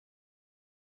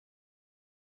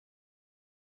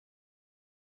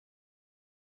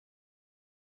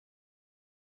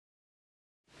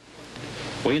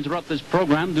We interrupt this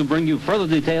program to bring you further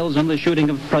details on the shooting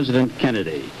of President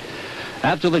Kennedy.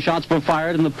 After the shots were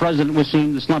fired and the president was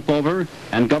seen to slump over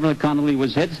and Governor Connally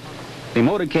was hit, the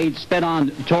motorcade sped on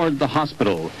toward the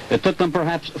hospital. It took them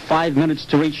perhaps 5 minutes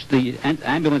to reach the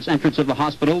ambulance entrance of the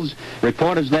hospitals.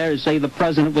 Reporters there say the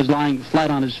president was lying flat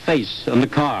on his face in the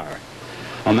car.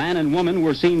 A man and woman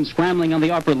were seen scrambling on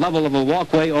the upper level of a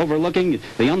walkway overlooking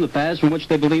the underpass from which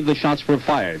they believe the shots were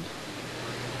fired.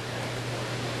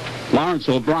 Lawrence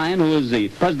O'Brien, who is the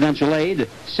presidential aide,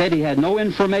 said he had no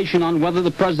information on whether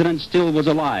the president still was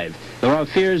alive. There are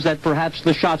fears that perhaps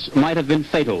the shots might have been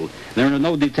fatal. There are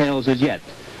no details as yet.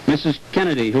 Mrs.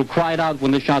 Kennedy, who cried out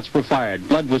when the shots were fired,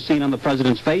 blood was seen on the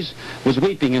president's face, was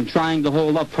weeping and trying to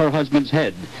hold up her husband's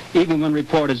head, even when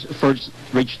reporters first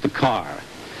reached the car.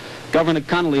 Governor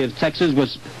Connally of Texas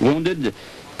was wounded.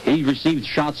 He received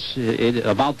shots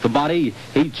about the body.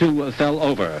 He, too, fell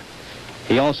over.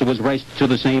 He also was raced to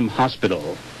the same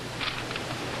hospital.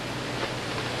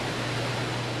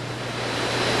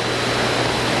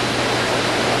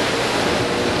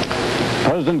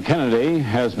 President Kennedy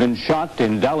has been shot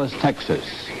in Dallas, Texas.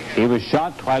 He was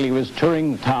shot while he was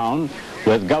touring town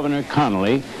with Governor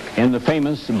Connally in the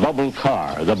famous bubble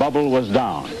car. The bubble was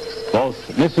down. Both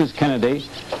Mrs. Kennedy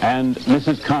and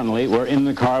Mrs. Connally were in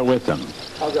the car with them.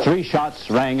 3 shots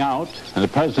rang out, and the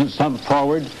president slumped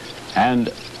forward,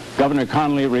 and Governor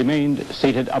Connally remained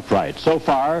seated upright. So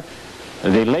far,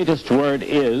 the latest word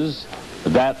is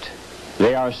that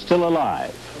they are still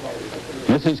alive.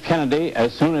 Mrs. Kennedy,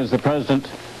 as soon as the president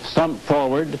slumped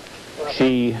forward,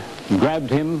 she grabbed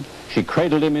him, she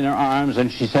cradled him in her arms,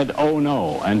 and she said, "Oh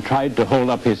no," and tried to hold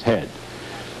up his head.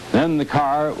 Then the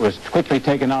car was quickly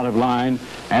taken out of line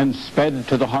and sped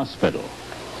to the hospital.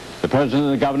 The president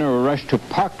and the governor were rushed to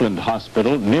Parkland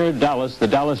Hospital near Dallas, the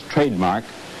Dallas trademark,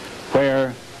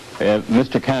 where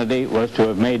Mr. Kennedy was to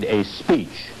have made a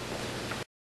speech.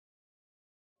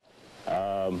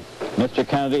 Mr.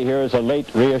 Kennedy, here is a late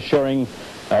reassuring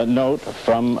note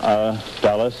from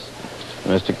Dallas.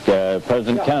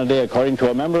 President Kennedy, according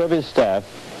to a member of his staff,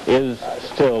 is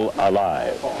still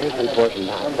alive.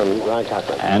 From Ron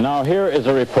Cochran. And now here is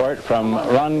a report from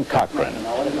Ron Cochran.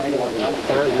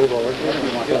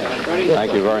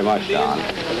 Thank you very much, Don.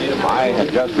 I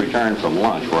had just returned from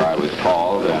lunch where I was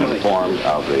called and informed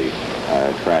of the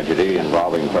tragedy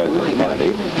involving President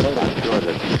Kennedy. I'm sure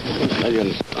that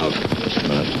millions of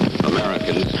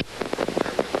Americans...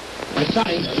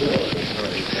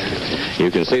 You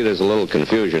can see there's a little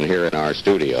confusion here in our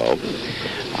studio.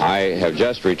 I have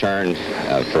just returned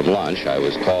from lunch. I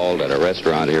was called at a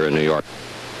restaurant here in New York,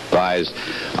 advised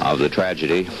of the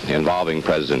tragedy involving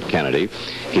President Kennedy.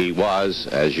 He was,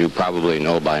 as you probably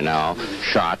know by now,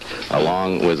 shot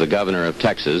along with the governor of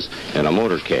Texas in a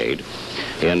motorcade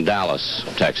in Dallas,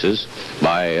 Texas,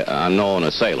 by unknown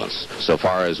assailants. So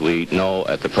far as we know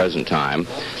at the present time,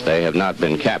 they have not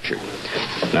been captured.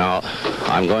 Now,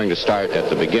 I'm going to start at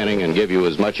the beginning and give you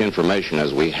as much information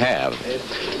as we have,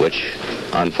 which,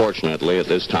 unfortunately, at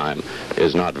this time,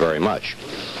 is not very much.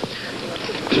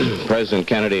 President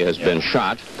Kennedy has been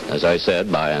shot, as I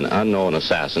said, by an unknown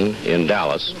assassin in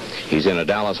Dallas. He's in a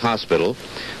Dallas hospital.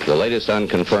 The latest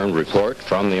unconfirmed report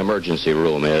from the emergency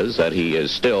room is that he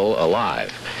is still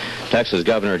alive. Texas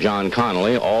Governor John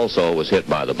Connally also was hit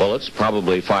by the bullets,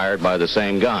 probably fired by the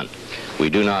same gun. We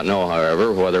do not know,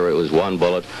 however, whether it was 1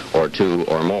 bullet or 2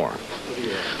 or more.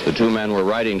 The 2 men were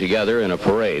riding together in a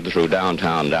parade through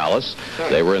downtown Dallas.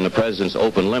 They were in the president's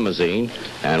open limousine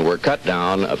and were cut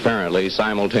down apparently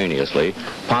simultaneously,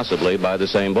 possibly by the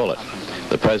same bullet.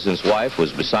 The president's wife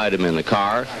was beside him in the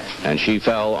car, and she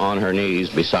fell on her knees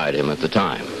beside him at the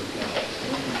time.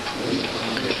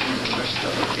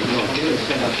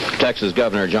 Texas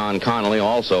Governor John Connally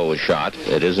also was shot.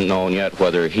 It isn't known yet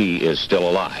whether he is still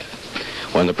alive.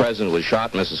 When the president was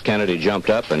shot, Mrs. Kennedy jumped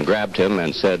up and grabbed him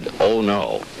and said, "Oh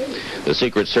no." The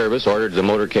Secret Service ordered the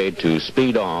motorcade to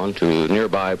speed on to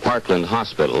nearby Parkland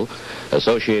Hospital.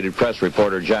 Associated Press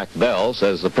reporter Jack Bell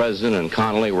says the president and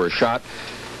Connally were shot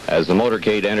as the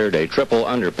motorcade entered a triple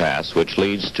underpass which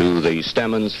leads to the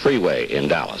Stemmons Freeway in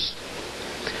Dallas.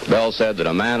 Bell said that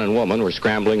a man and woman were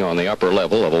scrambling on the upper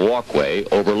level of a walkway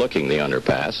overlooking the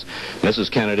underpass. Mrs.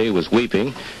 Kennedy was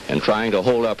weeping and trying to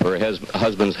hold up her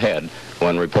husband's head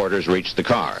when reporters reached the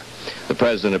car. The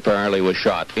president apparently was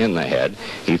shot in the head.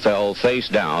 He fell face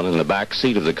down in the back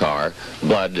seat of the car.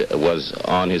 Blood was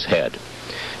on his head.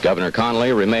 Governor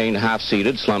Connally remained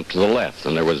half-seated, slumped to the left,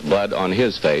 and there was blood on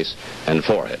his face and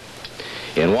forehead.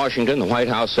 In Washington, the White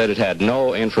House said it had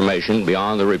no information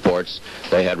beyond the reports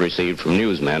they had received from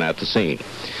newsmen at the scene.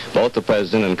 Both the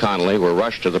President and Connally were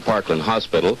rushed to the Parkland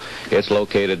Hospital. It's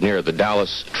located near the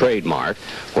Dallas Trade Mart,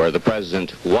 where the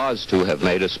President was to have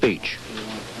made a speech.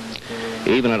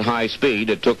 Even at high speed,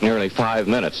 it took nearly 5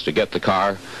 minutes to get the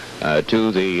car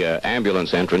to the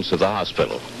ambulance entrance of the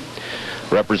hospital.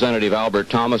 Representative Albert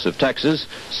Thomas of Texas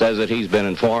says that he's been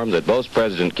informed that both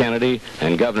President Kennedy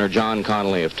and Governor John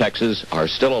Connally of Texas are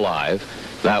still alive.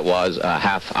 That was a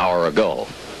half hour ago.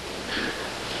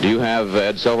 Do you have,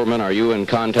 Ed Silverman, are you in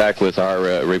contact with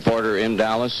our reporter in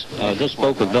Dallas? Just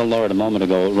spoke with Bill Lord a moment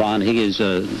ago, Ron. He is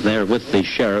there with the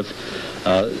sheriff.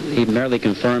 He merely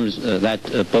confirms that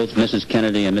both Mrs.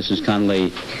 Kennedy and Mrs.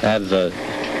 Connally have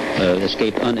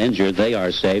escaped uninjured. They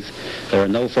are safe. There are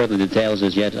no further details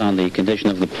as yet on the condition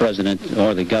of the president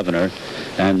or the governor,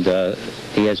 and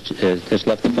he has just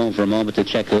left the phone for a moment to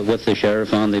check with the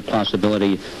sheriff on the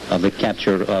possibility of the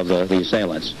capture of the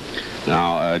assailants.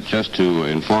 Now, just to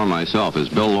inform myself, is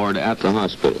Bill Lord at the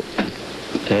hospital?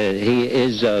 He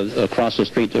is across the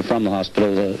street from the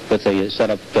hospital with the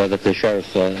setup that the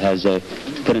sheriff has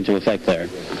put into effect there.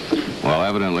 Well,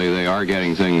 evidently they are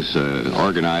getting things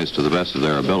organized to the best of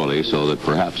their ability, so that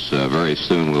perhaps very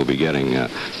soon we'll be getting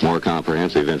more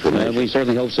comprehensive information. We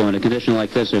certainly hope so. In a condition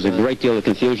like this, there's a great deal of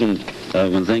confusion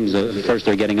when things first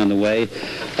are getting underway.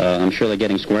 I'm sure they're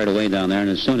getting squared away down there, and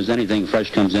as soon as anything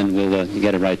fresh comes in, we'll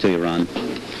get it right to you, Ron.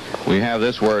 We have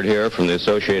this word here from the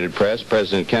Associated Press.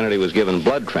 President Kennedy was given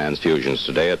blood transfusions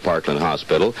today at Parkland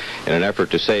Hospital in an effort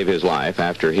to save his life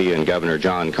after he and Governor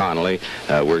John Connally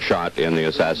were shot in the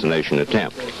assassination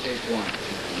attempt.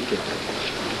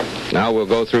 Now we'll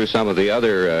go through some of the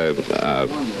other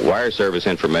wire service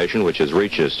information which has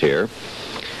reached us here.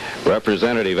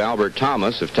 Representative Albert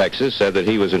Thomas of Texas said that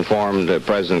he was informed that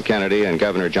President Kennedy and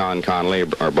Governor John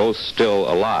Connally are both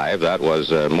still alive. That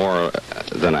was more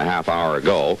than a half hour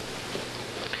ago.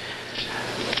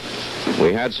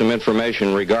 We had some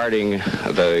information regarding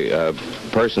the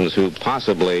persons who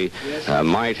possibly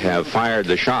might have fired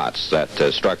the shots that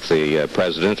struck the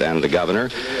president and the governor.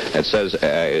 It says,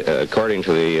 according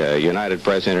to the United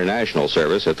Press International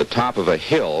Service, at the top of a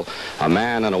hill, a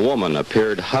man and a woman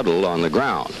appeared huddled on the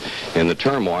ground. In the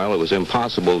turmoil, it was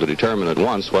impossible to determine at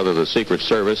once whether the Secret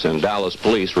Service and Dallas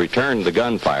police returned the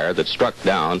gunfire that struck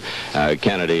down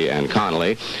Kennedy and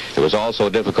Connally. It was also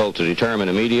difficult to determine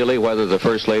immediately whether the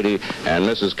First Lady and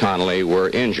Mrs. Connally were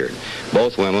injured.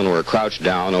 Both women were crouched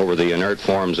down over the inert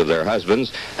forms of their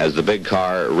husbands as the big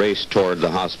car raced toward the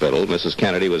hospital. Mrs.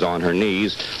 Kennedy was on her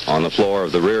knees on the floor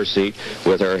of the rear seat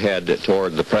with her head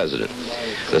toward the president.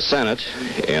 The Senate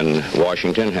in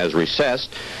Washington has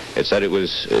recessed. It said it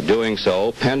was doing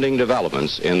so pending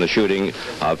developments in the shooting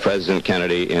of President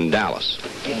Kennedy in Dallas.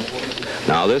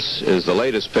 Now, this is the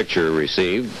latest picture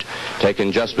received,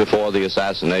 taken just before the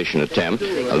assassination attempt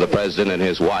of the president and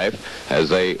his wife as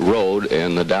they rode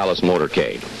in the Dallas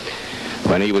motorcade.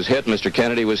 When he was hit, Mr.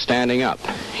 Kennedy was standing up.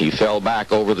 He fell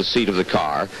back over the seat of the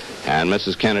car, and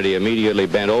Mrs. Kennedy immediately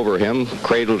bent over him,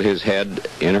 cradled his head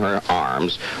in her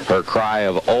arms. Her cry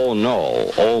of, "Oh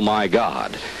no, oh my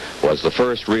God," was the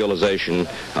first realization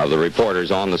of the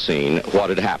reporters on the scene what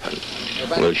had happened.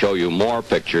 We'll show you more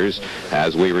pictures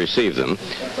as we receive them.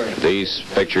 These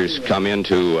pictures come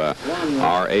into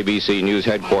our ABC News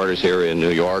headquarters here in New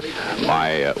York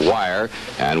by wire,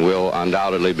 and we'll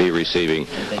undoubtedly be receiving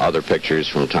other pictures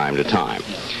from time to time.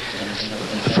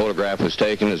 The photograph was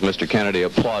taken as Mr. Kennedy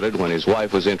applauded when his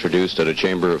wife was introduced at a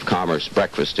Chamber of Commerce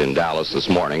breakfast in Dallas this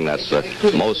morning. That's the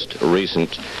most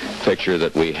recent picture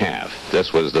that we have.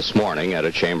 This was this morning at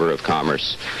a Chamber of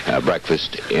Commerce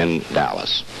breakfast in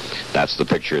Dallas. That's the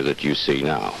picture that you see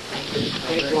now.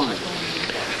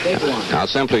 Now,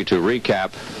 simply to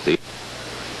recap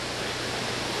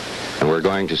and we're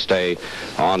going to stay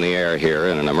on the air here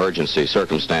in an emergency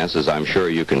circumstance, as I'm sure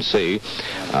you can see.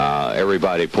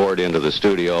 Everybody poured into the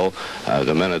studio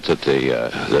the minute that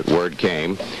that word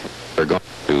came. We're going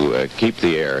to keep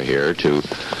the air here to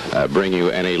bring you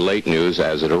any late news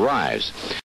as it arrives.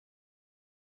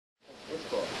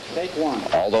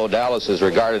 Although Dallas is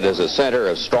regarded as a center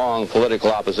of strong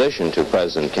political opposition to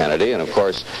President Kennedy, and of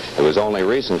course it was only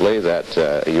recently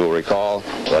that you'll recall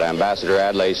that Ambassador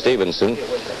Adlai Stevenson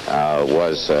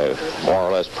was more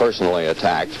or less personally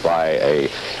attacked by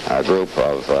a group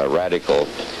of radical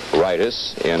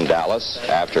rightists in Dallas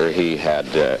after he had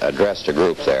addressed a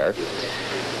group there.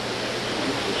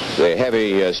 The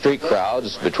heavy street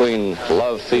crowds between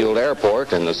Love Field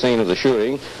Airport and the scene of the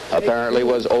shooting apparently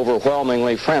was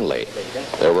overwhelmingly friendly.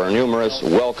 There were numerous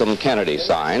welcome Kennedy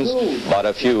signs, but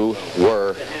a few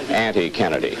were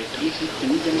anti-Kennedy.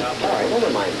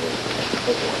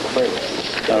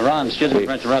 Ron, excuse me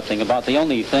for interrupting. About the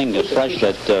only thing fresh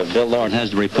that Bill Lauren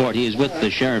has to report, he is with the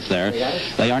sheriff there.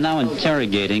 They are now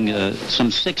interrogating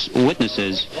some 6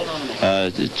 witnesses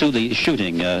to the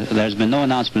shooting. There's been no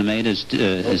announcement made as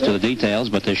to the details,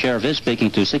 but the sheriff is speaking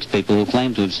to 6 people who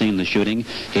claim to have seen the shooting.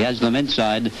 He has them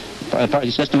inside.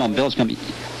 Just a moment, Bill's coming.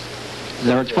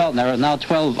 There are now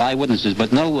 12 eyewitnesses,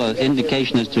 but no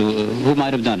indication as to who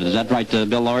might have done it. Is that right,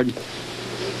 Bill Lord?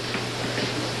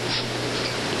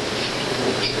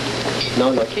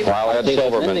 No. While Ed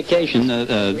Silverman... Indication,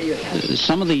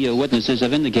 some of the witnesses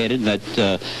have indicated that,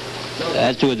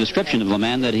 as to a description of the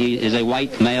man, that he is a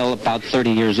white male about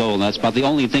 30 years old. That's about the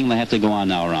only thing they have to go on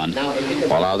now, Ron.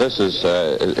 Well, now, this is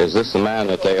this the man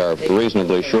that they are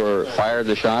reasonably sure fired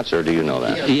the shots, or do you know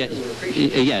that?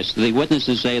 Yes, the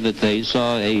witnesses say that they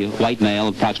saw a white male,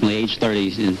 approximately age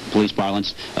 30 in police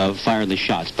parlance, fire the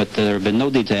shots, but there have been no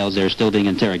details. They're still being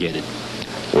interrogated.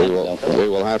 We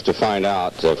will have to find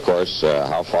out, of course,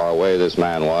 how far away this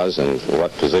man was and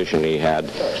what position he had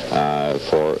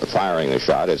for firing the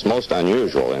shot. It's most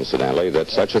unusual, incidentally, that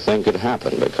such a thing could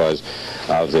happen because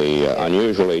of the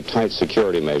unusually tight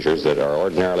security measures that are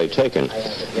ordinarily taken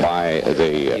by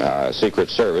the Secret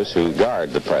Service who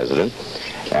guard the president.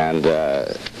 And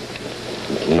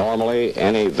normally,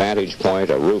 any vantage point,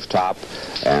 a rooftop,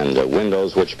 and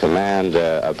windows which command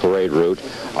a parade route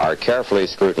are carefully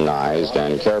scrutinized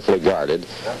and carefully guarded,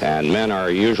 and men are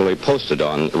usually posted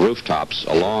on rooftops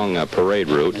along a parade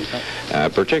route,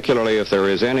 particularly if there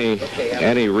is any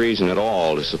reason at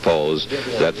all to suppose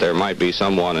that there might be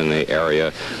someone in the area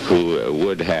who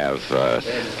would have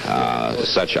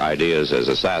such ideas as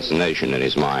assassination in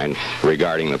his mind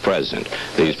regarding the president.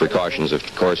 These precautions, of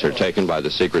course, are taken by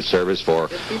the Secret Service for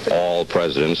all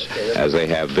presidents, as they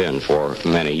have been for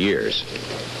many years.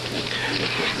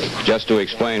 Just to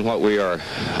explain what we are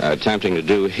attempting to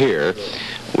do here,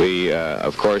 we,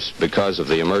 of course, because of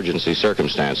the emergency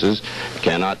circumstances,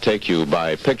 cannot take you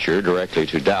by picture directly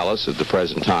to Dallas at the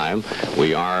present time.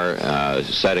 We are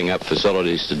setting up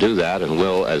facilities to do that and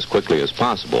will as quickly as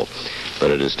possible,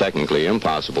 but it is technically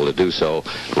impossible to do so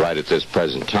right at this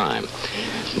present time.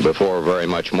 Before very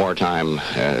much more time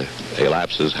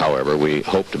elapses, however, we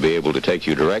hope to be able to take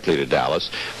you directly to Dallas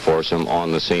for some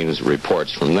on-the-scenes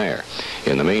reports from there.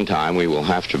 In the meantime, we will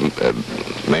have to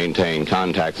maintain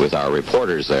contact with our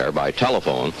reporters there by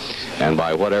telephone and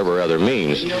by whatever other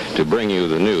means to bring you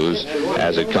the news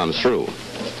as it comes through.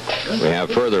 We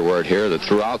have further word here that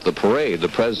throughout the parade, the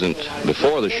president,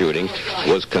 before the shooting,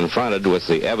 was confronted with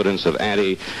the evidence of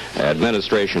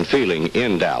anti-administration feeling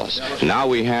in Dallas. Now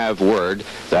we have word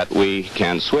that we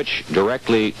can switch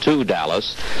directly to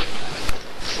Dallas.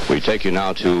 We take you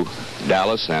now to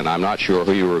Dallas, and I'm not sure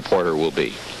who your reporter will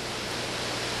be.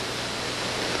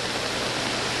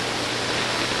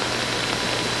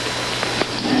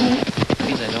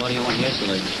 Please, I know what you want here, so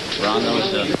that Ron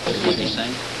knows what he's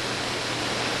saying.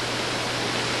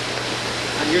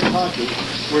 You're talking.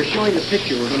 We're showing the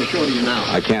picture. We're going to show it to you now.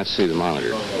 I can't see the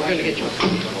monitor. We're going to get you.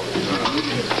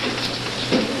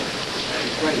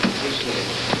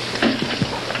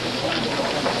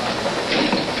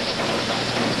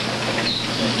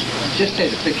 Just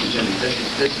take the picture, Jimmy. This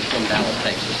is from Dallas,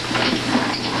 Texas.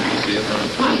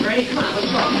 Come on, Freddie. Come on. Let's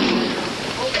go.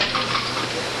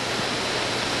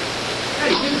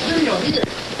 Hey, get the video here.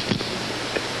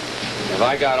 Have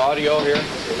I got audio here?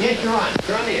 Yes, you're on.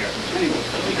 You're on the air.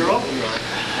 You're open. You're on.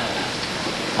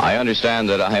 I understand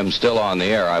that I am still on the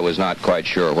air. I was not quite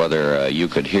sure whether you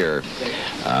could hear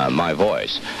my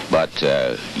voice. But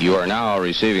you are now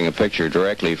receiving a picture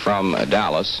directly from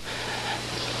Dallas.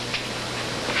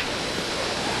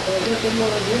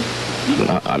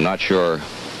 I'm not sure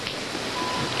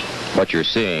what you're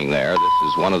seeing there. This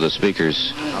is one of the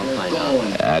speakers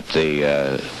at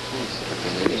the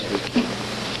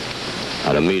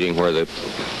at a meeting where the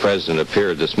president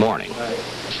appeared this morning.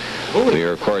 We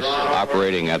are, of course,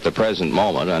 operating at the present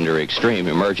moment under extreme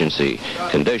emergency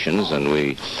conditions, and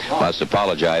we must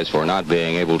apologize for not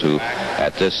being able to,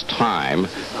 at this time,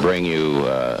 bring you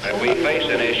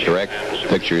direct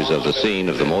pictures of the scene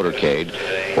of the motorcade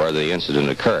where the incident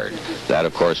occurred. That,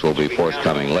 of course, will be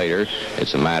forthcoming later.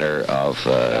 It's a matter of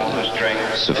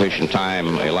sufficient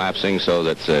time elapsing so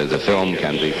that the film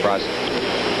can be processed.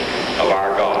 Of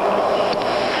our God.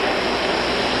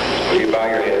 Will you bow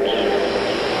your heads?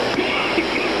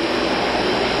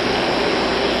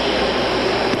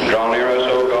 Draw near us,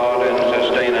 O God, and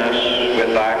sustain us.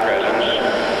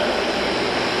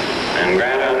 and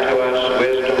grant unto us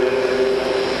wisdom,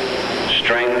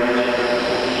 strength,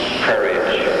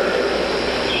 courage,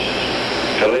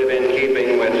 to live in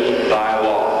keeping with thy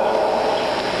law,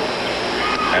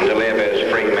 and to live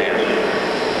as free men.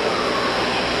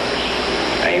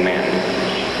 Amen.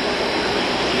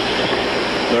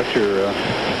 Dr.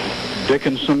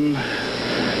 Dickinson,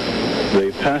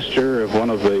 the pastor of one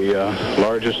of the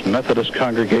largest Methodist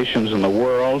congregations in the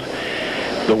world.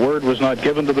 The word was not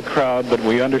given to the crowd, but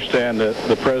we understand that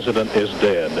the president is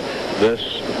dead. This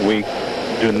we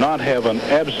do not have an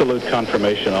absolute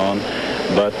confirmation on,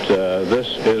 but this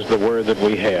is the word that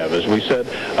we have. As we said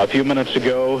a few minutes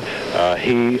ago,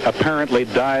 he apparently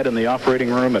died in the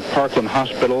operating room at Parkland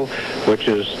Hospital, which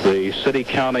is the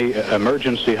city-county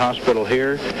emergency hospital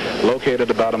here,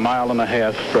 located about 1.5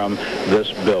 miles from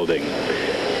this building.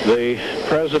 The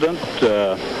president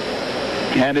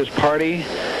and his party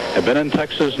have been in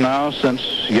Texas now since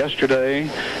yesterday.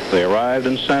 They arrived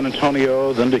in San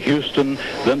Antonio, then to Houston,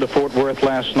 then to Fort Worth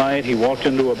last night. He walked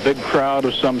into a big crowd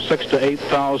of some 6,000 to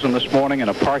 8,000 this morning in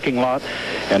a parking lot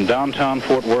in downtown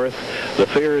Fort Worth. The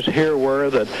fears here were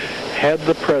that had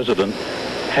the president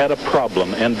had a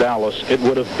problem in Dallas, it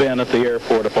would have been at the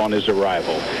airport upon his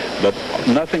arrival. But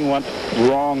nothing went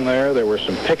wrong there. There were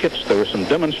some pickets, there were some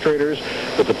demonstrators,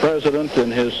 but the president, in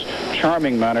his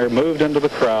charming manner, moved into the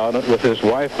crowd with his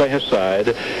wife by his side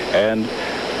and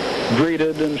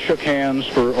greeted and shook hands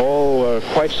for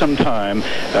quite some time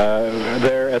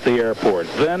there at the airport.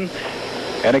 Then,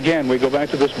 and again, we go back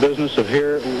to this business of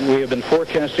here, we have been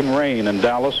forecasting rain in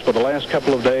Dallas for the last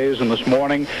couple of days, and this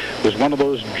morning was one of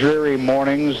those dreary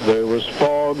mornings. There was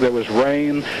fog, there was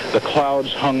rain, the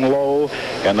clouds hung low,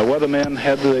 and the weathermen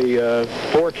had the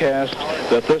forecast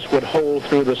that this would hold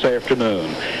through this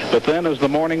afternoon. But then as the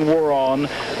morning wore on,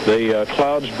 the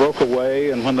clouds broke away,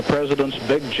 and when the president's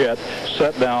big jet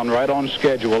set down right on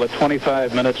schedule at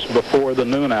 25 minutes before the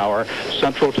noon hour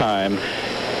Central Time,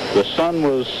 the sun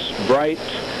was bright,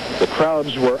 the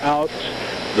crowds were out,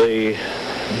 the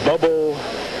bubble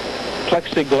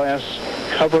plexiglass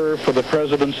cover for the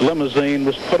president's limousine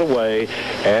was put away,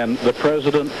 and the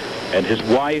president and his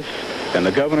wife and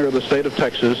the governor of the state of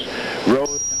Texas rode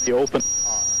in the open car.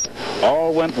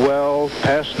 All went well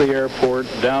past the airport,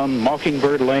 down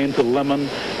Mockingbird Lane to Lemon,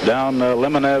 down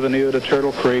Lemon Avenue to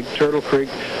Turtle Creek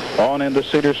on into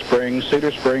Cedar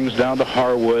Springs down to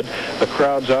Harwood, the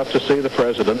crowds out to see the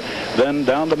president, then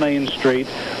down to Main Street,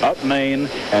 up Main,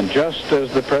 and just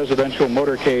as the presidential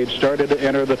motorcade started to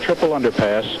enter the triple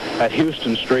underpass at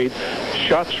Houston Street,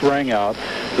 shots rang out.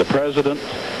 The president,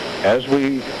 as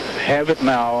we have it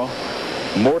now,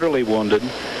 mortally wounded.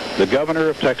 The governor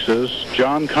of Texas,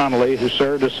 John Connally, who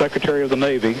served as Secretary of the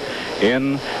Navy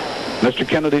in Mr.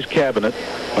 Kennedy's cabinet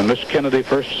when Mr. Kennedy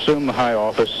first assumed the high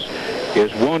office,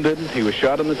 is wounded. He was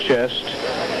shot in the chest.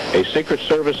 A Secret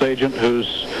Service agent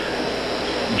whose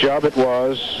job it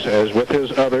was, as with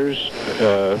his others,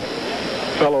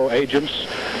 fellow agents,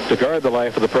 to guard the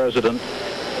life of the president,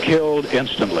 killed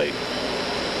instantly.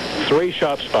 3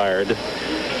 shots fired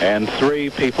and 3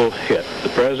 people hit. The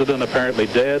president apparently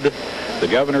dead. The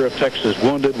governor of Texas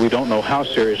wounded. We don't know how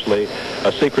seriously.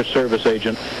 A Secret Service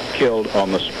agent killed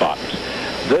on the spot.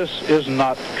 This is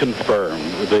not confirmed,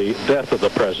 the death of the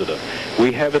president.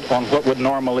 We have it on what would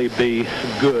normally be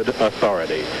good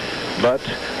authority. But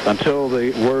until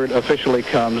the word officially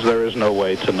comes, there is no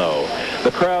way to know.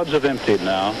 The crowds have emptied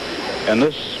now, and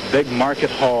this big market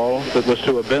hall that was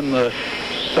to have been the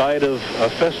site of a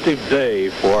festive day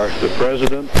for the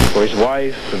president, for his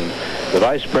wife, and the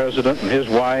vice president and his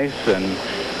wife, and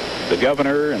the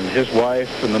governor and his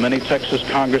wife, and the many Texas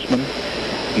congressmen,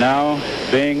 now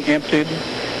being emptied,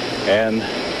 and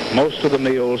most of the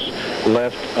meals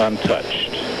left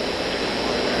untouched.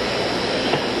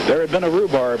 There had been a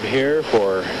rhubarb here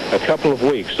for a couple of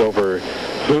weeks over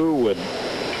who would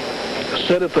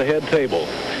sit at the head table.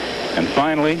 And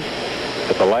finally,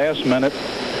 at the last minute,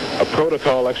 a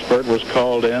protocol expert was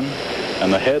called in,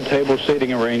 and the head table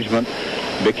seating arrangement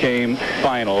became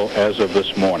final as of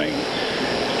this morning.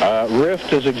 Rift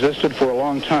has existed for a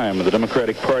long time in the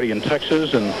Democratic Party in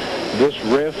Texas, and this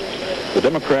rift, the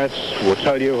Democrats will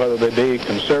tell you, whether they be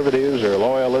conservatives or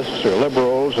loyalists or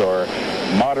liberals or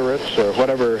moderates or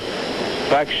whatever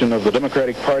faction of the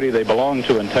Democratic Party they belong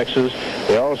to in Texas,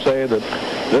 they all say that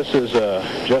this is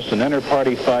just an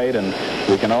inter-party fight, and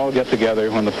we can all get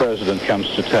together when the president comes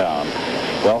to town.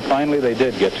 Well, finally they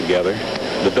did get together.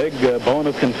 The big bone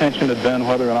of contention had been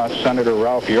whether or not Senator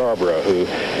Ralph Yarborough, who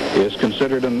is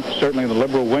considered certainly in the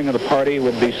liberal wing of the party,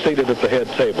 would be seated at the head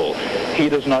table. He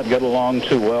does not get along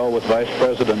too well with Vice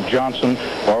President Johnson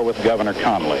or with Governor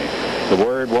Connally. The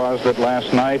word was that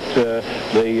last night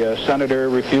the senator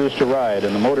refused to ride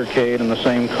in the motorcade in the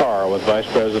same car with Vice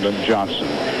President Johnson.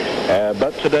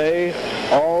 But today,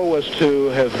 all was to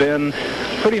have been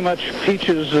pretty much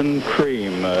peaches and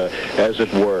cream, as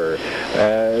it were.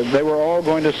 They were all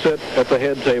going to sit at the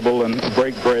head table and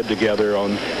break bread together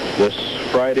on this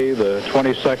Friday, the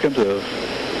 22nd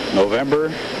of November.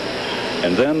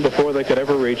 And then, before they could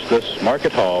ever reach this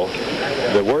market hall,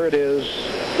 the word is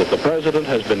that the president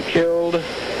has been killed,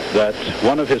 that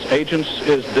one of his agents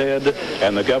is dead,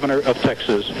 and the governor of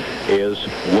Texas is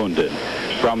wounded.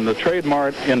 From the Trade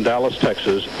Mart in Dallas,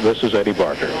 Texas, this is Eddie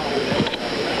Barker.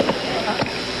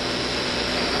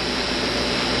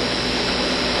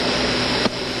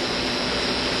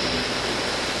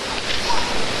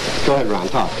 Go ahead, Ron,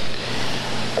 talk.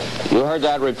 You heard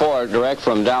that report direct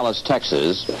from Dallas,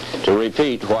 Texas. To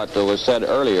repeat what was said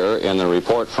earlier in the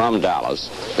report from Dallas,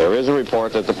 there is a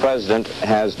report that the president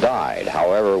has died.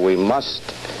 However, we must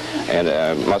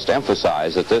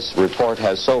emphasize that this report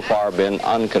has so far been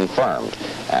unconfirmed.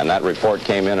 And that report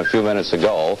came in a few minutes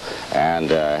ago and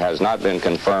has not been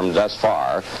confirmed thus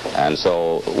far. And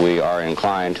so we are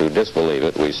inclined to disbelieve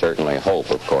it. We certainly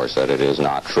hope, of course, that it is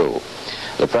not true.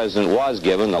 The president was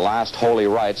given the last holy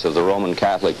rites of the Roman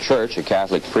Catholic Church. A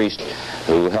Catholic priest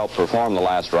who helped perform the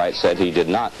last rite said he did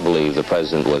not believe the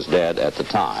president was dead at the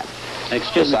time.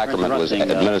 The sacrament was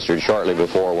administered shortly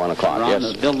before 1 o'clock. Ron,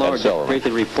 yes, Bill Lord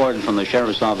briefly reported from the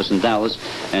sheriff's office in Dallas,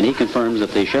 and he confirms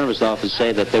that the sheriff's office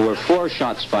say that there were 4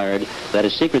 shots fired, that a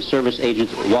Secret Service agent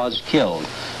was killed,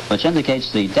 which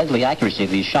indicates the deadly accuracy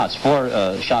of these shots.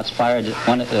 4 shots fired,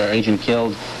 1 agent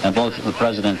killed, and both the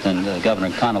president and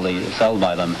Governor Connolly fell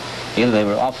by them. Either they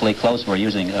were awfully close or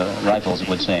using rifles, it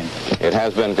would seem. It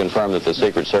has been confirmed that the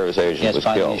Secret Service agent was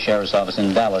killed. Yes, by the sheriff's office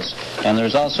in Dallas. And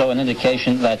there's also an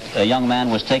indication that a young man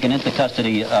was taken into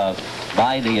custody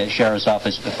by the sheriff's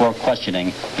office before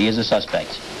questioning. He is a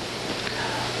suspect.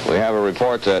 We have a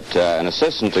report that an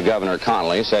assistant to Governor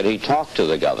Connolly said he talked to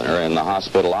the governor in the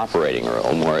hospital operating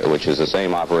room, which is the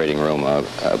same operating room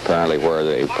apparently where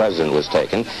the president was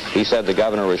taken. He said the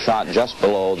governor was shot just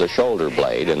below the shoulder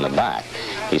blade in the back.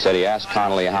 He said he asked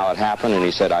Connolly how it happened, and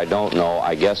he said, "I don't know.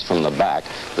 I guess from the back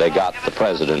they got the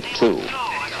president too."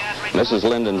 Mrs.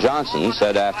 Lyndon Johnson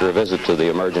said after a visit to the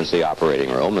emergency operating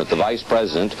room that the vice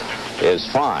president is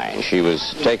fine. She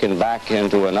was taken back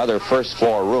into another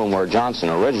first-floor room where Johnson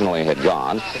originally had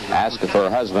gone. Asked if her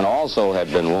husband also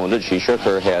had been wounded. She shook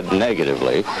her head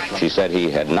negatively. She said he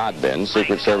had not been.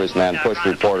 Secret Service men pushed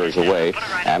reporters away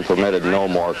and permitted no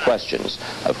more questions.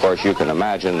 Of course, you can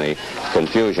imagine the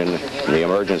confusion, the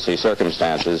emergency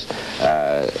circumstances,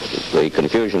 the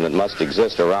confusion that must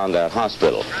exist around that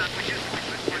hospital.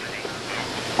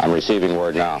 I'm receiving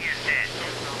word now.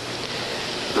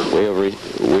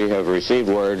 We have received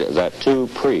word that 2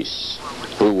 priests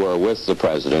who were with the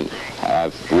president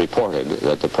have reported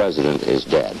that the president is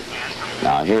dead.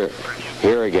 Now here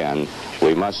again,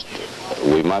 we must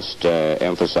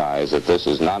emphasize that this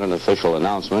is not an official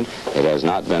announcement. It has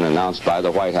not been announced by the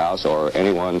White House or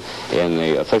anyone in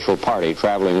the official party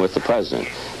traveling with the president.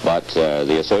 But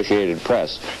the Associated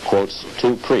Press quotes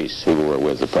 2 priests who were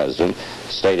with the president,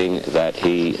 stating that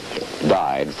he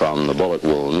died from the bullet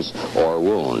wounds or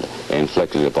wound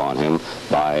inflicted upon him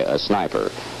by a sniper.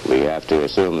 We have to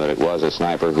assume that it was a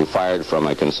sniper who fired from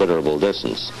a considerable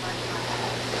distance.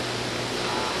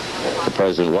 The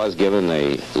president was given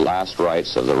the last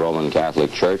rites of the Roman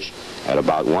Catholic Church at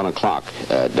about 1 o'clock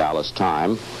Dallas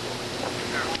time.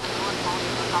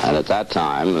 And at that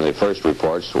time, the first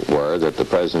reports were that the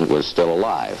president was still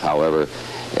alive. However,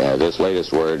 this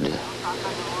latest word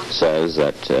says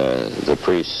that the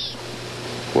priests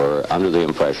were under the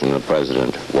impression the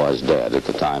president was dead at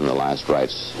the time the last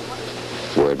rites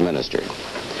were administered.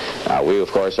 Now, we,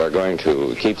 of course, are going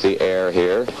to keep the air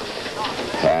here,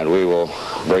 and we will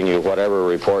bring you whatever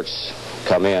reports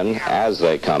come in as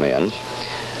they come in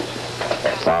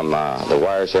from the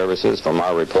wire services, from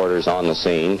our reporters on the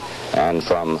scene, and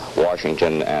from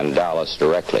Washington and Dallas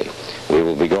directly. We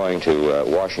will be going to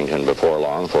Washington before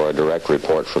long for a direct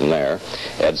report from there.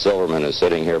 Ed Silverman is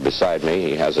sitting here beside me.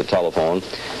 He has a telephone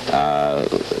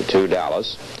to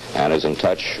Dallas and is in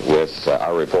touch with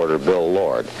our reporter Bill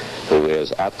Lord, who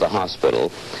is at the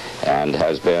hospital and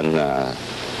has been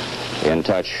in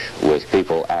touch with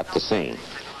people at the scene.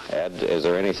 Ed, is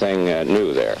there anything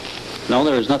new there? No,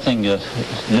 there is nothing new,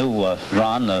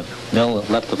 Ron. Bill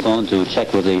left the phone to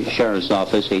check with the sheriff's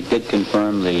office. He did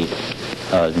confirm the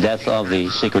death of the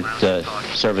Secret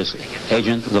Service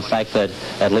agent, the fact that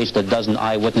at least a dozen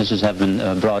eyewitnesses have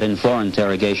been brought in for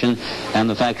interrogation, and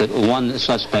the fact that 1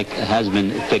 suspect has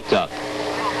been picked up.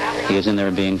 He is in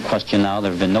there being questioned now.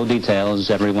 There have been no details.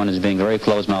 Everyone is being very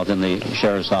close-mouthed in the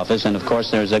sheriff's office. And, of course,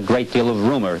 there's a great deal of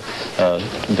rumor.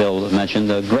 Bill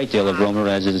mentioned a great deal of rumor,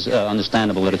 as is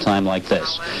understandable at a time like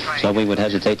this. So we would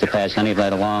hesitate to pass any of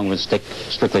that along. We'd stick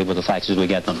strictly with the facts as we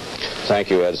get them. Thank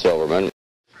you, Ed Silverman.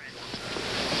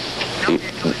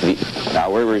 Now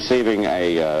we're receiving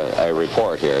a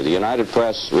report here. The United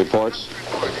Press reports.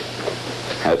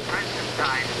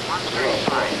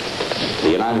 The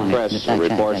United Press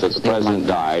reports that the president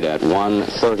died at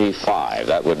 1:35.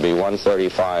 That would be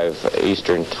 1:35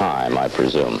 Eastern Time, I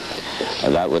presume.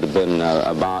 That would have been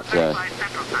about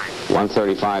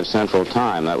 1:35 Central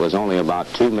Time. That was only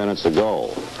about 2 minutes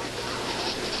ago.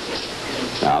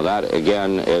 Now that,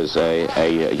 again, is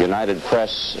a United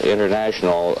Press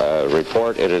International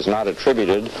report. It is not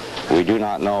attributed. We do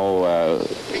not know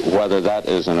whether that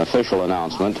is an official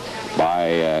announcement by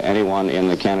anyone in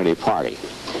the Kennedy party.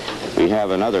 We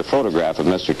have another photograph of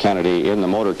Mr. Kennedy in the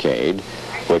motorcade,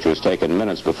 which was taken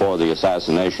minutes before the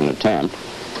assassination attempt.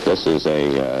 This is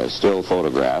a still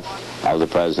photograph of the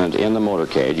president in the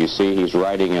motorcade. You see he's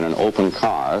riding in an open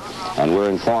car, and we're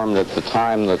informed at the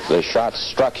time that the shots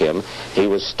struck him, he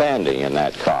was standing in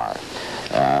that car.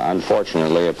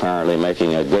 Unfortunately, apparently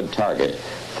making a good target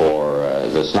for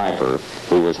the sniper,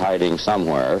 who was hiding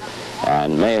somewhere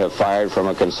and may have fired from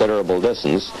a considerable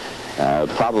distance,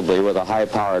 probably with a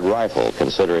high-powered rifle,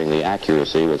 considering the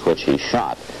accuracy with which he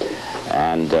shot.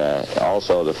 And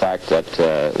also the fact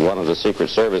that one of the Secret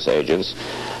Service agents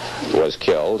was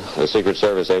killed. The Secret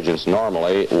Service agents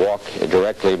normally walk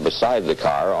directly beside the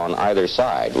car on either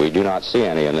side. We do not see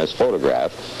any in this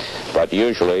photograph, but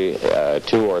usually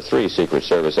 2 or 3 Secret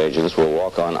Service agents will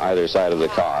walk on either side of the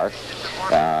car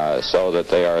so that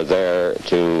they are there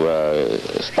to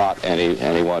spot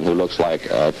anyone who looks like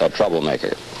a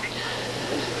troublemaker.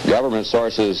 Government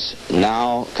sources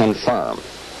now confirm.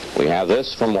 We have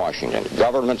this from Washington.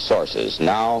 Government sources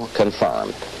now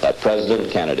confirm that President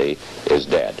Kennedy is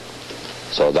dead.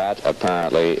 So that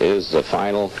apparently is the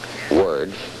final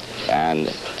word, and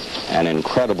an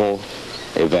incredible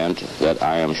event that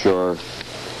I am sure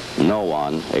no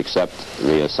one except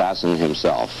the assassin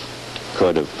himself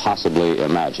could have possibly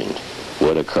imagined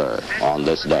would occur on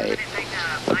this day.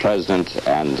 The President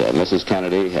and Mrs.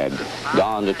 Kennedy had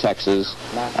gone to Texas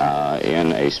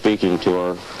in a speaking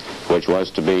tour, which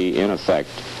was to be, in effect,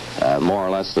 more or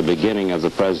less the beginning of the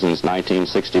President's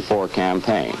 1964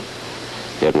 campaign.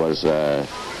 It was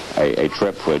a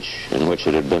trip in which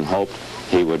it had been hoped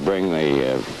he would bring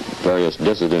the various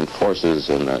dissident forces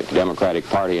in the Democratic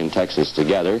Party in Texas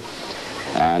together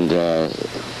and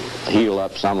heal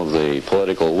up some of the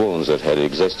political wounds that had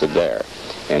existed there.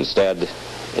 Instead,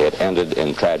 it ended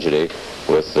in tragedy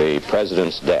with the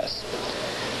President's death.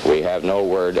 We have no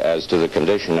word as to the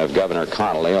condition of Governor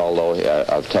Connally, although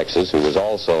of Texas, who was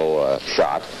also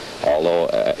shot, although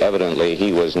evidently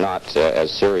he was not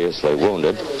as seriously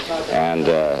wounded and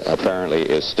apparently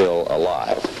is still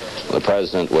alive. The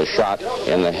President was shot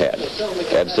in the head.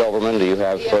 Ed Silverman, do you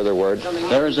have further word?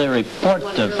 There is a report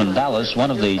from Dallas.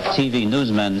 One of the TV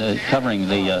newsmen covering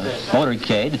the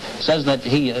motorcade says that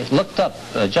he looked up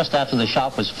just after the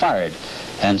shot was fired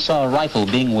and saw a rifle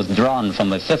being withdrawn from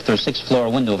the 5th or 6th floor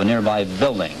window of a nearby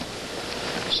building.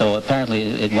 So apparently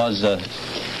it was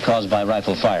caused by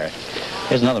rifle fire.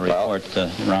 Here's another report,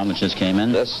 Ron, which just came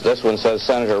in. This one says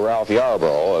Senator Ralph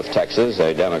Yarborough of Texas,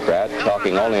 a Democrat,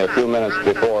 talking only a few minutes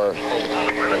before...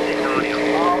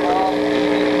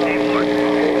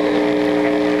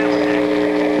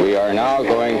 We are now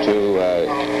going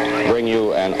to bring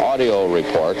you an audio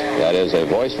report, that is a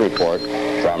voice report,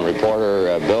 from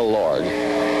reporter Bill Lord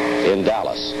in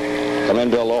Dallas. Come in,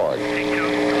 Bill Lord.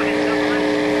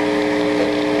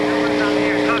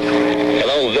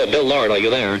 Hello, Bill Lord, are you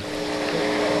there?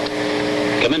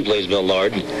 Come in, please, Bill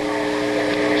Lord.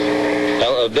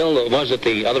 Well, Bill was at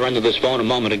the other end of this phone a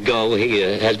moment ago. He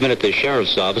has been at the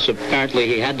sheriff's office. Apparently,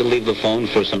 he had to leave the phone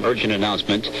for some urgent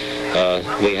announcement.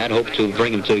 We had hoped to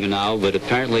bring him to you now, but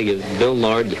apparently Bill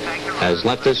Lord has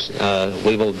left us.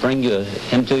 We will bring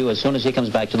him to you as soon as he comes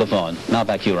back to the phone. Now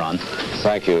back to you, Ron.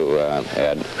 Thank you,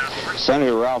 Ed.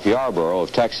 Senator Ralph Yarborough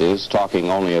of Texas, talking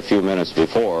only a few minutes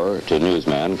before to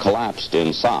newsmen, collapsed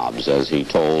in sobs as he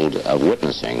told of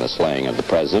witnessing the slaying of the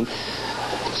president.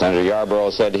 Senator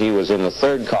Yarborough said he was in the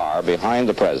 3rd car behind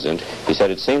the president. He said,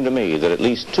 "It seemed to me that at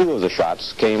least 2 of the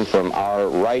shots came from our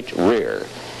right rear.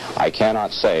 I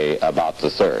cannot say about the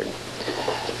 3rd.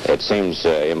 It seems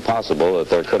impossible that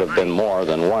there could have been more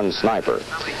than 1 sniper.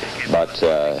 But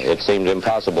it seemed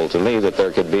impossible to me that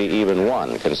there could be even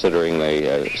 1, considering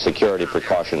the security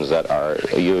precautions that are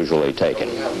usually taken."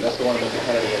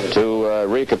 To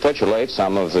recapitulate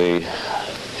some of the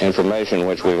information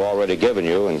which we've already given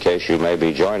you in case you may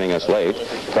be joining us late.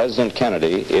 President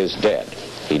Kennedy is dead.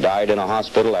 He died in a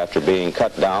hospital after being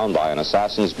cut down by an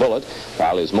assassin's bullet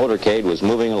while his motorcade was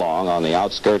moving along on the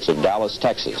outskirts of Dallas,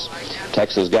 Texas.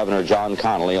 Texas Governor John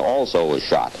Connally also was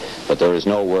shot, but there is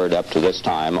no word up to this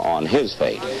time on his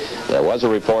fate. There was a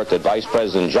report that Vice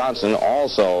President Johnson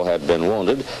also had been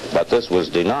wounded, but this was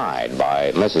denied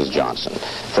by Mrs. Johnson.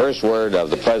 First word of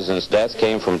the president's death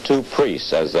came from two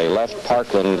priests as they left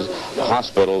Parkland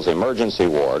Hospital's emergency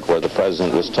ward where the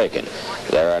president was taken.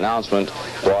 Their announcement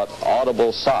brought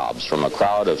audible sobs from a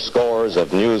crowd of scores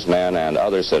of newsmen and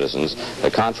other citizens.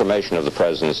 The confirmation of the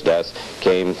president's death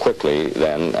came quickly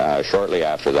then, shortly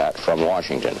after that, from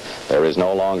Washington. There is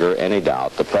no longer any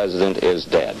doubt. The president is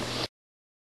dead.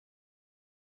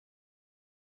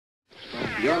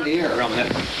 You're on the air.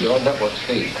 You're on network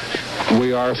feed.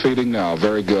 We are feeding now.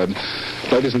 Very good.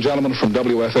 Ladies and gentlemen, from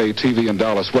WFA TV in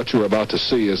Dallas, what you're about to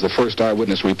see is the first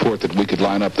eyewitness report that we could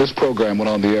line up. This program went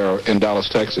on the air in Dallas,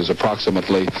 Texas,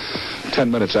 approximately 10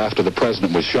 minutes after the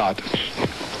president was shot.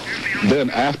 Then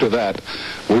after that,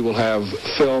 we will have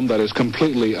film that is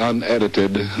completely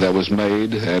unedited that was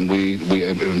made, and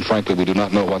and frankly, we do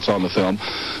not know what's on the film.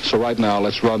 So right now,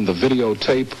 let's run the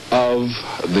videotape of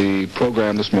the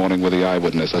program this morning with the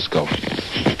eyewitness. Let's go.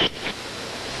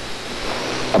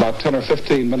 About 10 or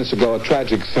 15 minutes ago, a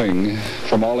tragic thing,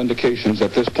 from all indications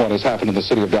at this point, has happened in the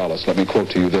city of Dallas. Let me quote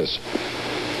to you this.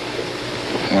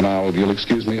 And you'll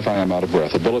excuse me if I am out of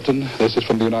breath. A bulletin. This is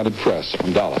from the United Press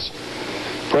from Dallas.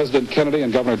 President Kennedy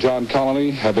and Governor John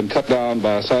Connally have been cut down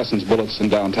by assassins' bullets in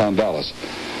downtown Dallas.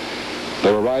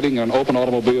 They were riding in an open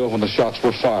automobile when the shots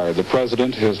were fired. The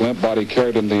president, his limp body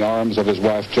carried in the arms of his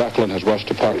wife, Jacqueline, has rushed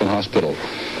to Parkland Hospital.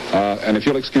 And if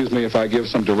you'll excuse me if I give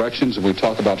some directions and we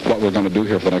talk about what we're going to do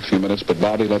here for the next few minutes, but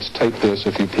Bobby, let's tape this,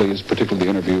 if you please, particularly the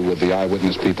interview with the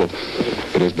eyewitness people.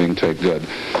 It is being taped good.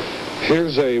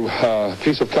 Here's a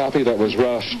piece of copy that was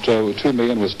rushed to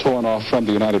me and was torn off from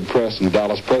the United Press in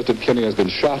Dallas. President Kennedy has been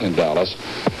shot in Dallas,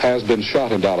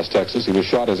 Texas. He was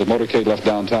shot as a motorcade left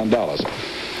downtown Dallas.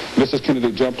 Mrs.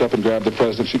 Kennedy jumped up and grabbed the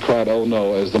president. She cried, "Oh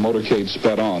no," as the motorcade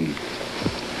sped on.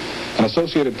 An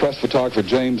Associated Press photographer,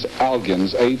 James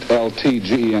Algens,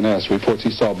 8LTGENS, reports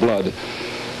he saw blood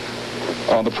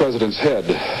on the president's head.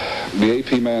 The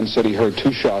AP man said he heard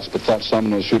two shots but thought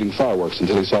someone was shooting fireworks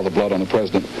until he saw the blood on the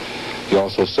president. He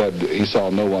also said he saw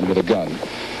no one with a gun.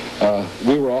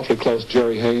 We were awfully close.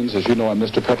 Jerry Haynes, as you know, and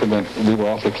Mr. Peppermint, we were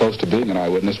awfully close to being an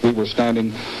eyewitness. We were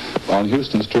standing on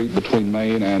Houston Street between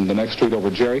Main and the next street over.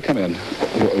 Jerry, come in,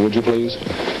 would you please?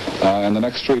 And the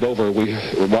next street over, we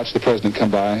watched the president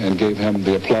come by and gave him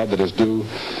the applaud that is due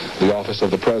the office of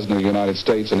the President of the United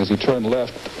States. And as he turned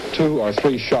left, 2 or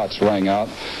 3 shots rang out.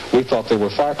 We thought they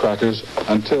were firecrackers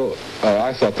until,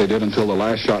 I thought they did until the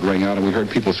last shot rang out and we heard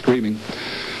people screaming.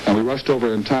 And we rushed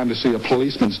over in time to see a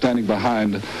policeman standing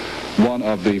behind one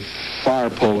of the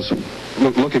fire poles,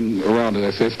 looking around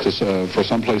as if for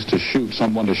some place to shoot,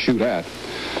 someone to shoot at.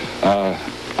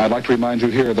 I'd like to remind you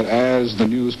here that as the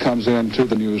news comes into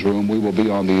the newsroom, we will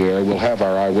be on the air. We'll have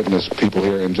our eyewitness people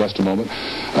here in just a moment.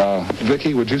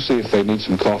 Vicki, would you see if they need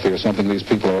some coffee or something? These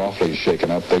people are awfully shaken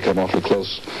up. They come awfully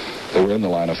close. They were in the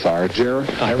line of fire. Jerry?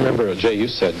 I remember, Jay, you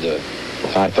said,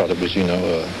 I thought it was,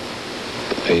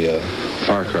 a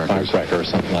firecracker or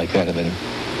something like that, and then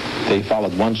they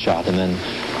followed one shot, and then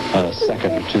a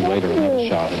second or two later another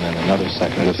shot, and then another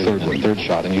second or two, and then the third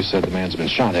shot, and you said the man's been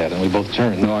shot at, and we both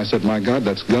turned. No, I said, my God,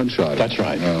 that's gunshot. That's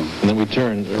right. No. And then we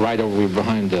turned right over, we were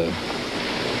behind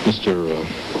Mr.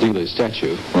 Leely's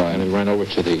statue, right, and we ran over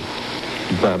to the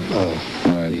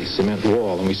cement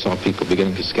wall, and we saw people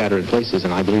beginning to scatter in places,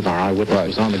 and I believe our eyewitness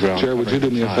was on the ground. Jerry, would you do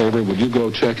me a favor? Would you go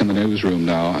check in the newsroom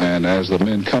now, and as the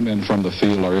men come in from the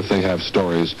field, or if they have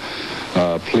stories,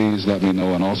 please let me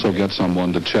know, and also get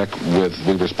someone to check with,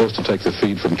 we were supposed to take the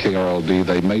feed from KRLD.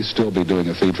 They may still be doing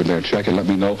a feed from there. Check and let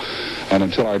me know. And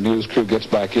until our news crew gets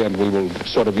back in, we will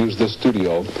sort of use this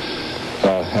studio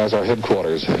as our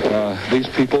headquarters. These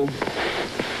people,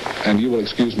 and you will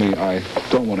excuse me, I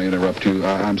don't want to interrupt you.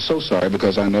 I'm so sorry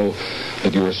because I know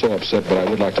that you are so upset, but I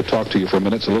would like to talk to you for a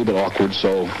minute. It's a little bit awkward,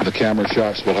 so the camera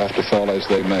shots will have to fall as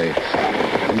they may.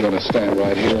 I'm going to stand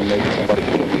right here and maybe somebody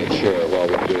can give me a chair while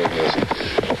we're doing this.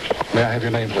 May I have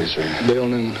your name, please, sir? Bill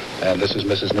Newman. And this is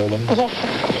Mrs. Newman? Yes.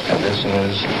 And this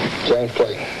is? James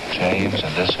Clayton. James,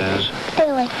 and this is?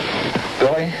 Billy.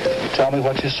 Billy, tell me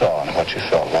what you saw and what you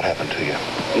felt. What happened to you?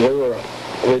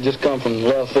 We had just come from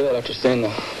left field after seeing the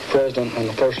President and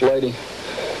the First Lady,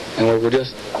 and we were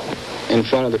just in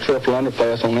front of the triple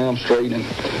underpass on Elm Street, and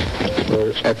we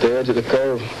were at the edge of the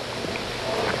curve.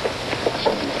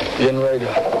 getting ready to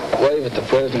wave at the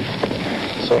president.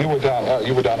 So you were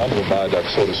down under the viaduct,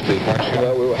 so to speak, weren't you?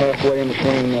 Well, we were halfway in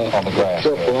between on the grass,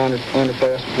 triple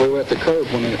underpass. We were at the curb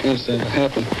when the incident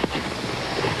happened.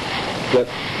 But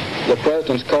the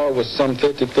president's car was some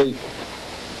 50 feet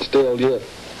still yet.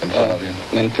 In front of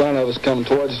you? In front of us coming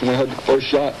towards us, and we heard the first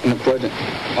shot, and the president,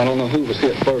 I don't know who was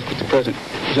hit first, but the president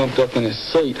jumped up in his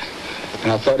seat,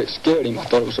 and I thought it scared him. I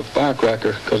thought it was a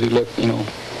firecracker because he looked,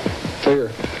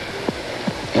 fear.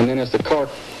 And then as the car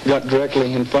got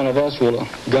directly in front of us, well, a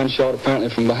gunshot apparently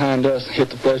from behind us hit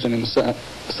the president in the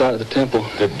side of the temple.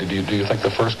 Do you think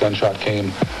the first gunshot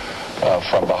came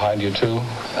from behind you too?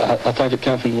 I think it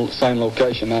came from the same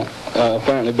location.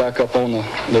 Apparently back up on the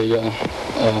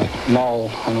mall.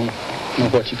 I don't know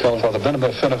what you call it. For the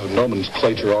benefit of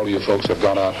nomenclature, all of you folks have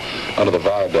gone out under the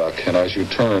viaduct, and as you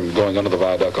turn, going under the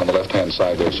viaduct on the left-hand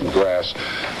side, there's some grass.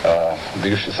 Do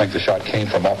you think the shot came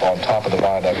from up on top of the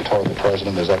viaduct toward the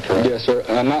president? Is that correct? Yes, sir.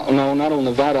 Not on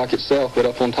the viaduct itself, but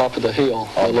up on top of the hill,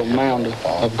 a little mound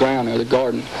of ground there, the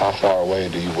garden. How far away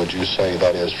would you say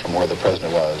that is from where the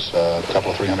president was? A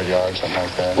couple of 300 yards, something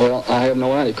like that? Well, I have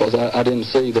no idea because I didn't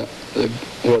see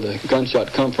where the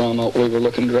gunshot come from. We were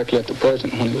looking directly at the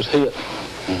president when he was hit.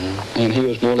 Mm-hmm. And he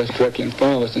was more or less directly in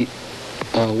front of us, and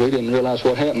we didn't realize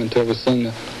what happened until we seen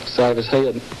the side of his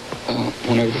head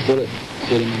whenever the bullet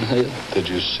hit him in the head. Did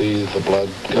you see the blood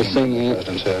coming from the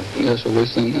president's head? Yes, sir. I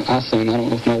seen it. I don't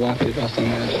know if my wife did. I seen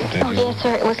that. Yes,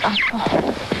 sir. It was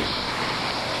awful.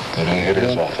 It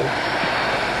is awful.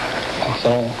 That's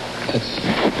all.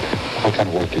 What kind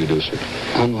of work do you do, sir?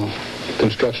 I'm a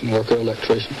construction worker,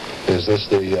 electrician. Is this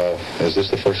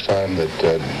the first time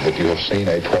that you have seen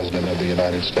a president of the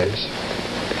United States?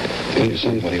 Did you see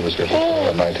him when he was here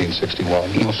in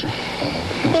 1961? No, sir.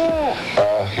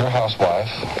 Your housewife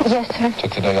Yes, sir.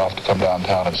 took the day off to come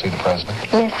downtown and see the president?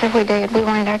 Yes, sir, we did. We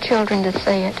wanted our children to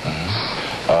see it.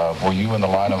 Mm-hmm. Were you in the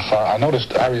line of fire?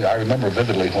 I remember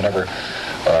vividly whenever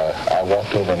I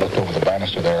walked over and looked over the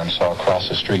banister there and saw across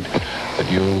the street that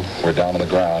you were down on the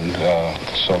ground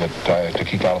so that to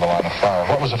keep out of the line of fire.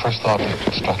 What was the first thought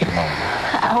that struck your mind?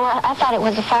 I thought it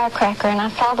was a firecracker, and I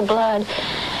saw the blood,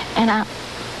 and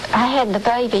I had the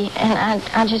baby, and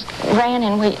I just ran,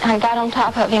 and I got on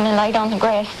top of him and laid on the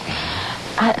grass.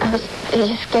 It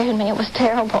just scared me. It was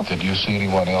terrible. Did you see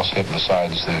anyone else hit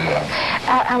besides the...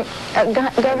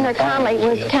 Governor Connolly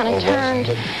was kind of turned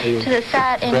to the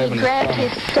side, and he grabbed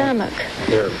his stomach.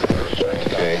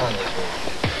 Okay.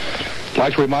 I'd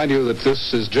like to remind you that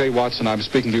this is Jay Watson. I'm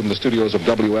speaking to you from the studios of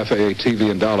WFAA-TV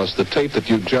in Dallas. The tape that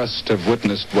you just have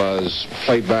witnessed was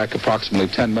played back approximately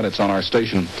 10 minutes on our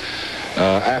station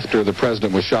after the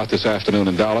president was shot this afternoon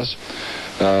in Dallas.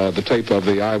 The tape of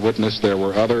the eyewitness, there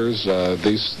were others.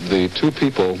 The two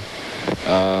people,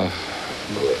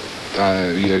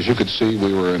 as you could see,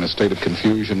 we were in a state of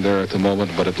confusion there at the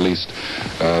moment, but at least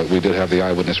we did have the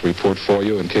eyewitness report for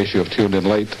you. In case you have tuned in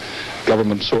late,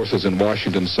 government sources in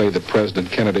Washington say that President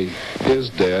Kennedy is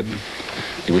dead.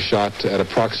 He was shot at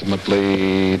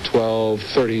approximately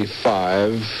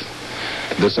 12:35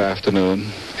 this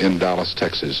afternoon in Dallas,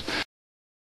 Texas.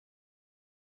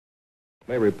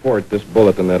 May report this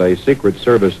bulletin that a Secret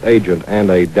Service agent and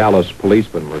a Dallas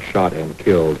policeman were shot and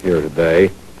killed here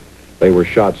today. They were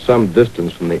shot some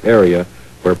distance from the area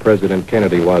where President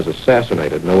Kennedy was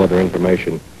assassinated. No other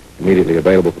information immediately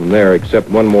available from there, except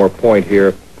one more point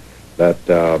here that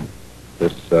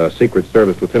this Secret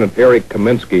Service Lieutenant Eric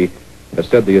Kaminsky has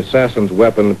said the assassin's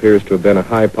weapon appears to have been a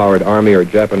high-powered Army or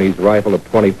Japanese rifle of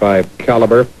 .25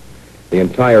 caliber. The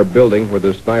entire building where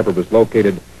the sniper was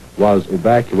located was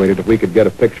evacuated. If we could get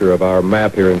a picture of our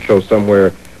map here and show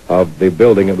somewhere of the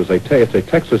building, it's a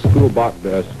Texas school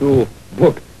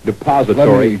book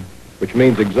depository, which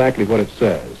means exactly what it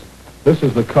says. This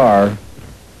is the car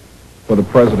where the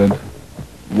president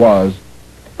was.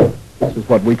 This is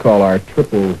what we call our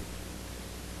triple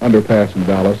underpass in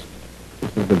Dallas.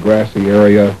 This is the grassy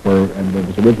area and it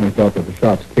was originally thought that the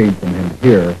shots came from him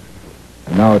here,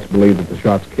 and now it's believed that the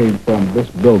shots came from this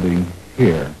building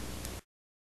here.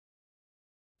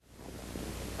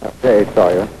 Okay,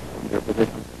 Sawyer, your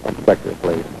position. Inspector,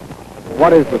 please.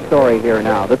 What is the story here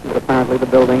now? This is apparently the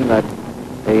building that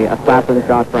the assassin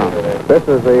shot from. This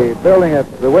is the building that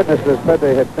the witnesses said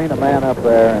they had seen a man up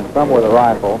there, and some with a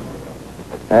rifle.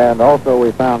 And also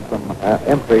we found some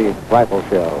empty rifle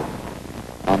shells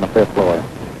on the 5th floor.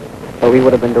 So he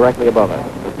would have been directly above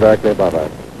us? Directly above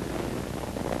us.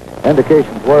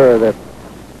 Indications were that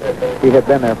he had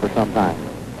been there for some time.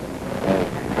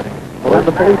 Well, has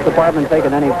the police department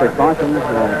taken any precautions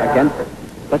against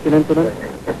such an incident?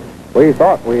 We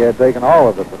thought we had taken all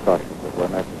of the precautions that were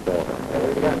necessary.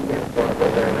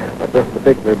 But this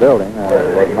particular building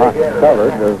was not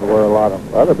covered, as were a lot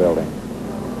of other buildings.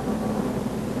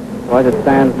 Well, as it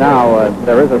stands now,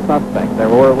 there is a suspect. There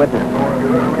were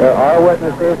witnesses. There are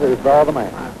witnesses who saw the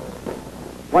man.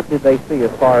 What did they see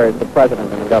as far as the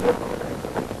president and the governor?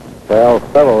 Well,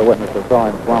 several witnesses saw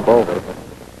him slump over.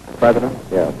 The president?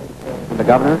 Yes. And the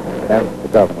governor? And the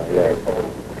governor, yes.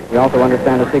 You also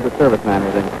understand a Secret Service man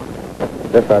was in.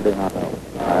 This I do not know.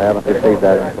 I haven't received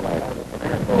that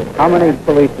information. How many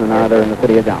policemen are there in the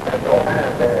city of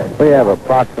Dallas? We have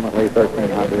approximately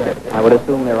 1,300. I would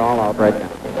assume they're all out right now.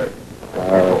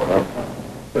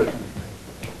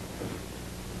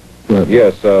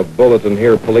 Yes, bulletin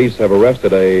here. Police have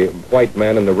arrested a white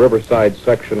man in the Riverside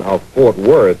section of Fort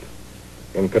Worth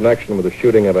in connection with the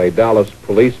shooting of a Dallas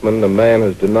policeman. The man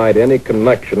has denied any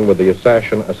connection with the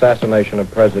assassination of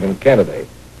President Kennedy.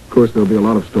 Of course, there'll be a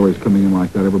lot of stories coming in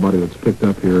like that. Everybody that's picked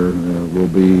up here will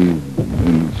be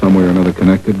in some way or another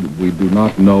connected. We do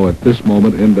not know at this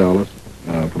moment in Dallas,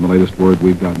 from the latest word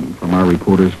we've gotten from our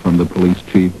reporters, from the police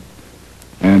chief,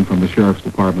 and from the sheriff's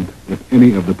department, if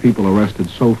any of the people arrested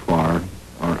so far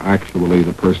are actually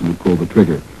the person who pulled the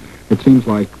trigger. It seems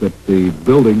like that the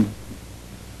building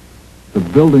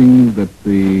that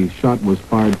the shot was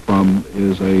fired from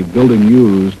is a building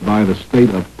used by the state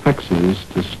of Texas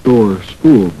to store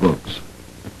school books.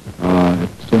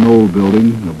 It's an old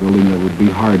building, a building that would be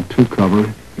hard to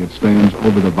cover. It stands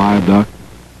over the viaduct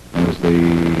as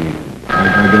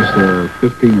I guess there are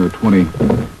 15 or 20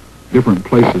 different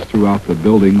places throughout the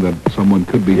building that someone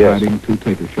could be hiding to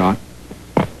take a shot.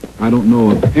 I don't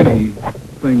know of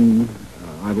anything.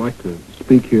 I'd like to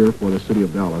speak here for the city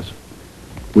of Dallas.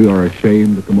 We are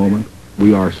ashamed at the moment.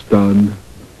 We are stunned.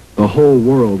 The whole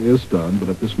world is stunned, but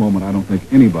at this moment I don't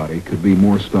think anybody could be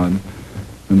more stunned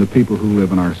than the people who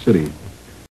live in our city.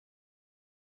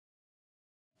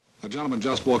 A gentleman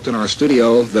just walked in our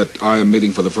studio that I am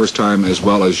meeting for the first time as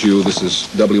well as you. This is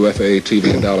WFA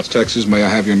TV in Dallas, Texas. May I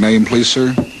have your name, please,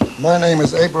 sir? My name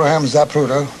is Abraham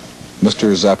Zapruder.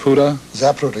 Mr. Zapruder?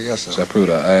 Zapruder, yes, sir.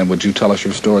 Zapruder. And would you tell us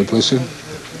your story, please, sir?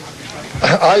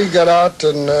 I got out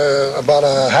and about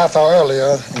a half hour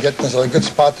earlier and get into a good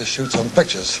spot to shoot some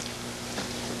pictures.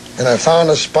 And I found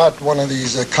a spot, one of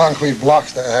these concrete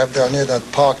blocks that I have down near that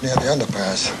park near the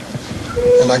underpass.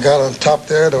 And I got on top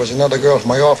there was another girl from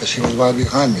my office. She was right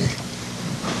behind me.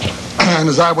 And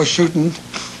as I was shooting,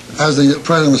 as the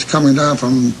president was coming down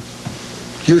from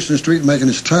Houston Street making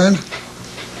his turn,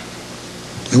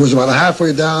 it was about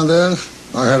halfway down there,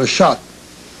 I had a shot.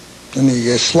 And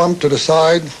he slumped to the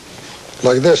side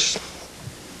like this.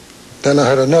 Then I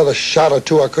had another shot or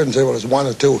two. I couldn't say what it was, one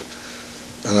or two.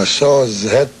 And I saw his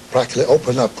head practically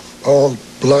open up, all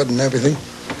blood and everything.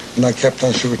 And I kept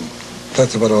on shooting.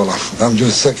 That's about all. I'm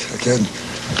just sick again.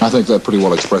 I think that pretty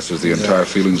well expresses the entire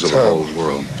feelings of the whole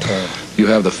world. You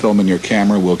have the film in your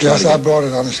camera. We'll try yes, I brought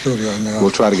it on the studio now.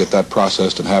 We'll try to get that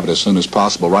processed and have it as soon as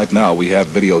possible. Right now, we have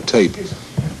videotape.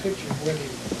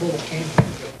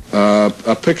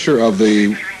 A picture of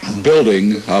the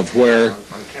building of where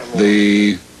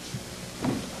the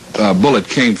bullet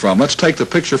came from. Let's take the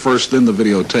picture first, then the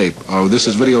videotape. This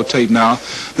is videotape now.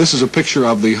 This is a picture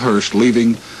of the hearse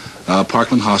leaving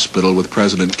Parkland Hospital with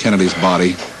President Kennedy's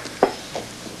body.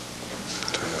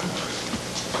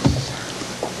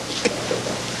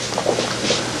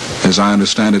 As I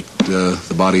understand it, the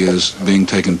body is being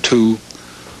taken to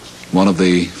one of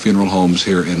the funeral homes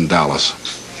here in Dallas.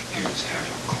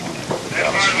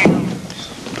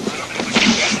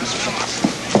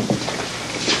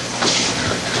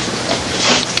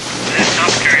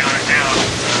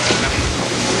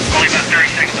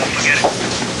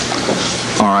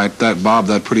 All right, Bob,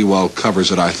 that pretty well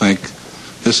covers it, I think.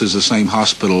 This is the same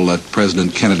hospital that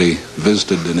President Kennedy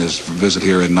visited in his visit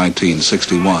here in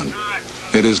 1961.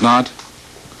 It is not?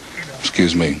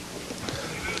 Excuse me.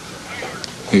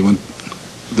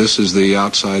 This is the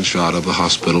outside shot of the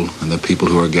hospital and the people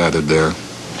who are gathered there,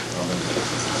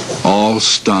 all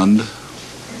stunned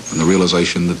in the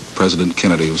realization that President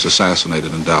Kennedy was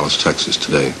assassinated in Dallas, Texas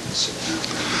today.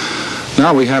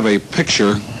 Now we have a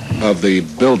picture of the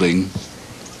building.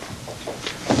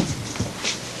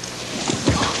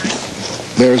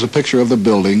 There's a picture of the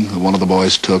building that one of the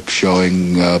boys took,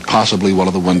 showing possibly one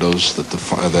of the windows that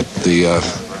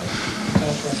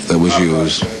was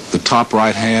used. The top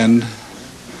right hand.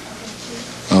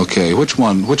 Okay, which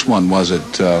one was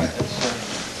it?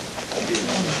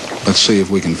 Let's see if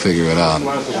we can figure it out.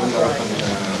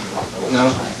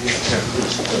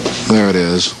 There it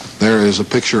is. There is a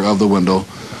picture of the window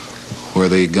where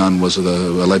the gun was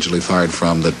allegedly fired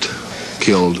from that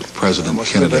killed President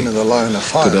Kennedy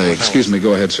today. Excuse me,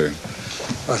 go ahead, sir.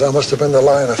 I must have been the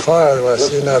line of fire where I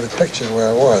see now the picture where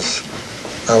I was.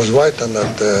 I was right on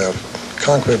that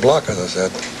concrete block, as I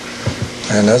said.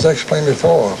 And as I explained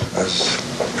before, as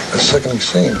a sickening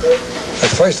scene. At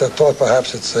first I thought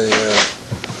perhaps it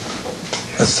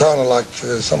sounded like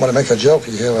somebody make a joke.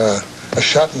 You hear a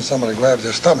shot and somebody grabs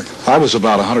their stomach. I was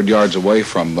about 100 yards away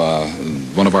from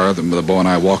one of our the boy and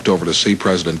I walked over to see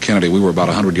President Kennedy. We were about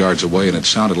 100 yards away, and it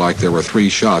sounded like there were 3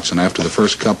 shots. And after the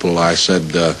first couple, I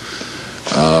said,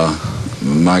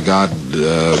 my God,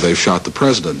 they've shot the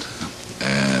president.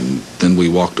 And then we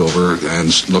walked over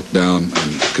and looked down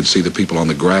and could see the people on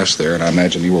the grass there, and I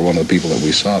imagine you were one of the people that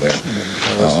we saw there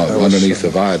underneath the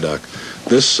viaduct.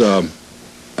 This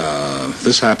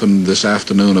happened this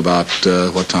afternoon about,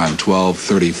 what time,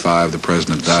 12:35. The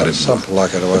president died something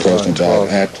like it. The president died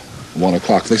at 1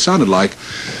 o'clock. They sounded like,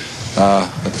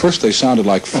 at first they sounded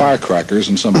like firecrackers,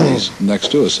 and somebody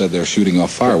next to us said they're shooting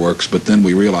off fireworks, but then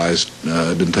we realized,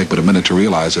 it didn't take but a minute to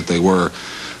realize that they were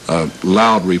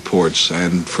loud reports,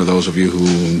 and for those of you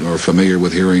who are familiar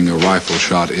with hearing a rifle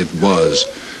shot, it was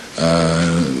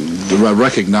a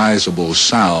recognizable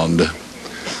sound.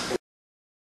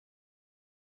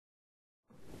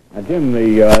 Jim,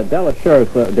 the Dallas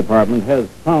Sheriff's Department has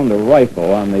found a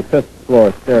rifle on the 5th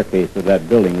floor staircase of that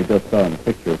building we just saw in the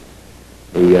picture,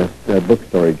 the book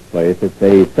storage place. It's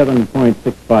a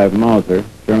 7.65 Mauser,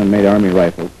 German-made Army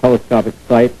rifle, telescopic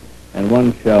sight, and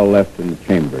 1 shell left in the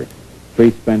chamber.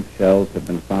 3 spent shells have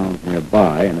been found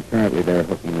nearby, and apparently they're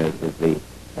hooking this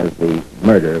as the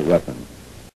murder weapon.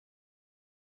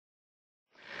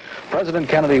 President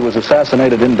Kennedy was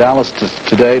assassinated in Dallas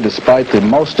today despite the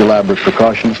most elaborate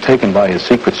precautions taken by his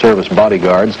Secret Service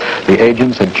bodyguards. The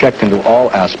agents had checked into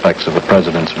all aspects of the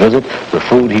president's visit, the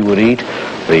food he would eat,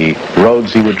 the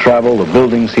roads he would travel, the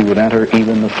buildings he would enter,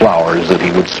 even the flowers that he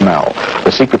would smell.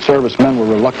 The Secret Service men were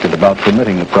reluctant about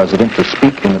permitting the president to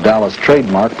speak in the Dallas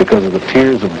trademark because of the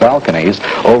tiers of balconies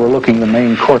overlooking the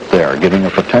main court there, giving a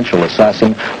potential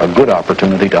assassin a good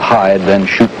opportunity to hide, then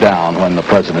shoot down when the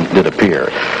president did appear.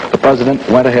 The president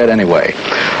went ahead anyway.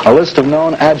 A list of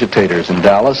known agitators in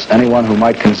Dallas, anyone who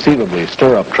might conceivably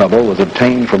stir up trouble, was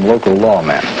obtained from local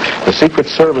lawmen. The Secret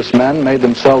Service men made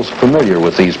themselves familiar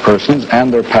with these persons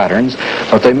and their patterns,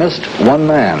 but they missed one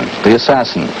man, the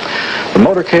assassin. The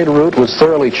motorcade route was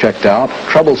thoroughly checked out.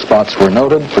 Trouble spots were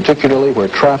noted, particularly where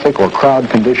traffic or crowd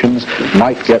conditions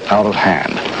might get out of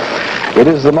hand. It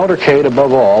is the motorcade,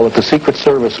 above all, that the Secret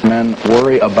Service men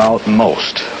worry about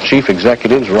most. Chief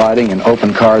executives riding in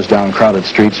open cars down crowded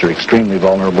streets are extremely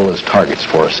vulnerable as targets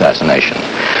for assassination.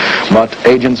 But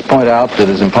agents point out that it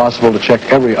is impossible to check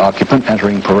every occupant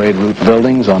entering parade route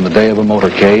buildings on the day of a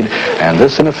motorcade, and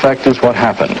this, in effect, is what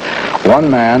happened. One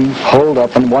man holed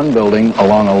up in one building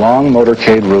along a long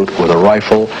motorcade route with a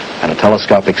rifle and a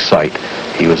telescopic sight.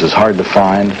 He was as hard to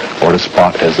find or to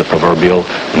spot as the proverbial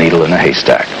needle in a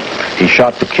haystack. He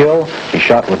shot to kill. He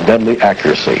shot with deadly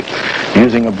accuracy.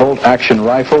 Using a bolt-action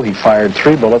rifle, he fired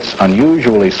 3 bullets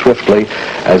unusually swiftly,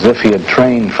 as if he had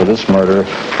trained for this murder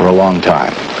for a long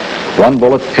time. 1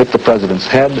 bullet hit the president's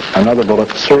head. Another bullet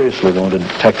seriously wounded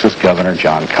Texas Governor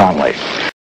John Connally.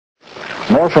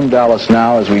 More from Dallas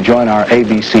now as we join our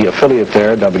ABC affiliate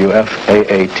there,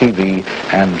 WFAA-TV,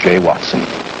 and Jay Watson.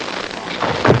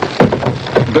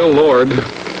 Bill Lord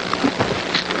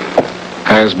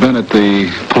has been at the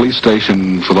police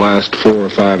station for the last 4 or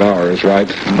 5 hours, right,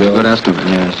 Bill? Good estimate,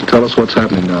 yes. Tell us what's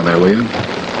happening down there, will you?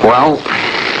 Well,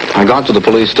 I got to the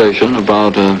police station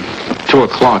about 2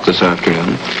 o'clock this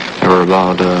afternoon. There were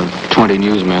about 20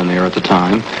 newsmen there at the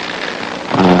time.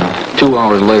 2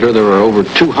 hours later, there were over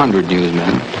 200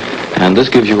 newsmen. And this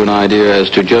gives you an idea as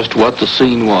to just what the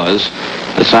scene was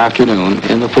this afternoon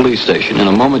in the police station. In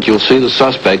a moment, you'll see the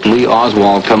suspect, Lee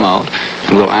Oswald, come out,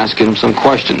 and we'll ask him some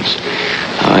questions.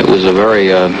 It was a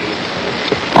very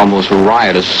almost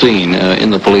riotous scene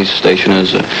in the police station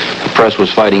as the press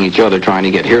was fighting each other trying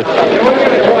to get here.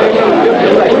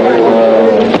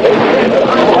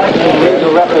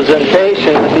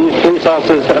 Representation. These police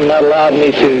officers have not allowed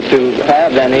me to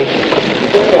have any.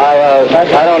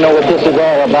 I don't know what this is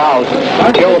all about.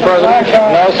 Kill the president?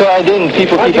 No, sir, I didn't.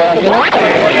 People keep asking.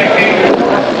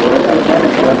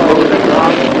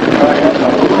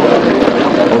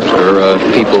 Sir,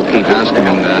 people keep asking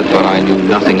him that, but I knew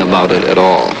nothing about it at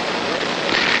all.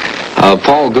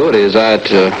 Paul Good is at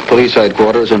police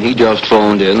headquarters, and he just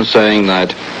phoned in saying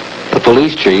that the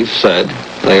police chief said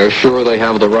they are sure they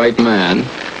have the right man,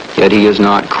 yet he is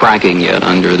not cracking yet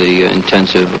under the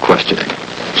intensive questioning.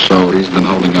 So he's been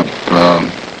holding up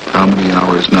how many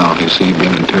hours now has he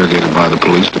been interrogated by the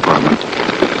police department?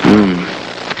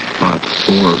 About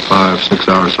 4 or 5, 6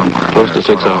 hours somewhere. Close to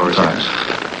 6 hours, yes.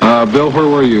 Bill, where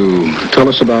were you? Tell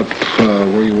us about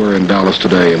where you were in Dallas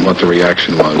today and what the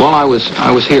reaction was. Well, I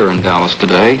was here in Dallas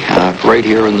today, right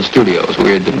here in the studios.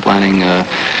 We had been planning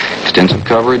extensive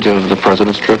coverage of the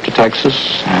president's trip to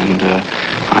Texas, and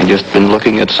I'd just been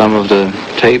looking at some of the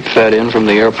tape fed in from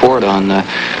the airport on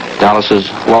Dallas's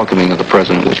welcoming of the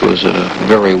president, which was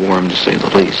very warm to say the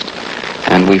least.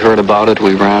 And we heard about it.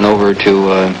 We ran over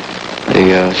to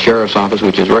the sheriff's office,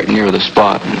 which is right near the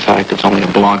spot. In fact, it's only a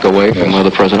block away from where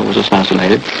the president was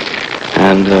assassinated.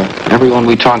 And everyone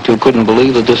we talked to couldn't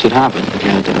believe that this had happened.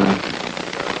 Yet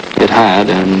it had,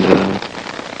 and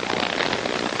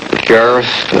the sheriff,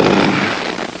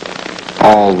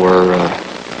 all were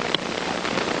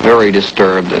very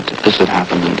disturbed that this had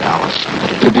happened in Dallas, and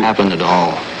that it had happened at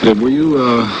all. Were you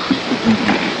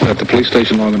at the police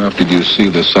station long enough? Did you see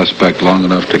the suspect long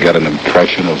enough to get an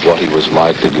impression of what he was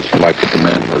like? Did you feel like that the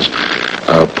man was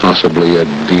possibly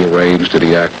deranged? Did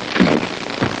he act,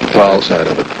 well, outside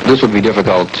of it? This would be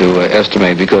difficult to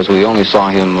estimate because we only saw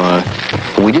him,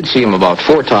 we did see him about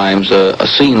 4 times, a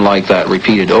scene like that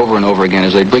repeated over and over again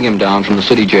as they bring him down from the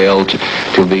city jail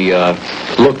to be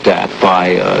looked at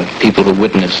by people who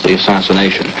witnessed the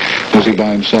assassination. Was he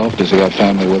by himself? Does he have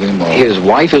family with him? Or? His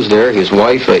wife is there. His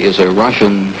wife is a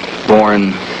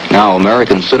Russian-born, now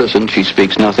American citizen. She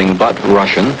speaks nothing but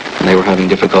Russian, and they were having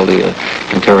difficulty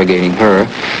interrogating her.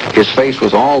 His face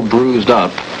was all bruised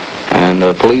up, and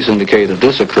police indicate that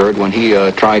this occurred when he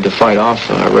tried to fight off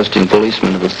arresting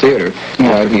policemen of the theater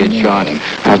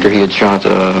after he had shot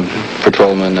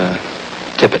Patrolman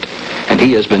Tippett. And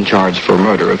he has been charged for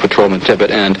murder of Patrolman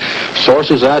Tippett. And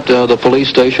sources at the police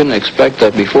station expect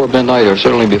that before midnight, or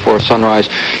certainly before sunrise,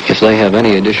 if they have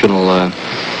any additional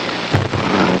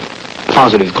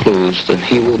positive clues, then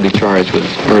he will be charged with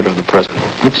murder of the president.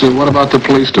 What about the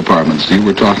police departments? You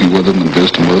were talking with them and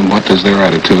visiting with them. What is their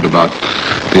attitude about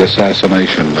the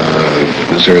assassination?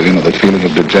 Is there, the feeling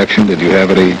of dejection? Did you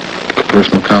have any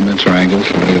personal comments or angles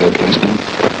from any of the policemen?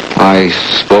 I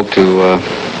spoke to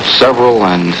several,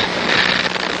 and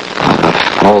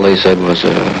all they said was,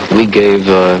 we gave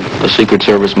the Secret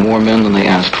Service more men than they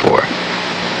asked for.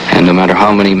 And no matter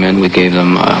how many men we gave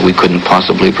them, we couldn't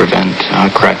possibly prevent our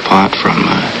crackpot from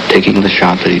taking the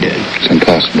shot that he did. It's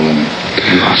impossible, isn't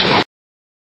it? Impossible.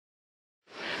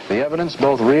 The evidence,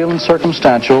 both real and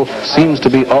circumstantial, seems to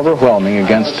be overwhelming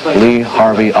against Lee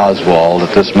Harvey Oswald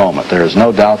at this moment. There is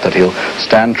no doubt that he'll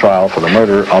stand trial for the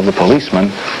murder of the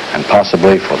policeman and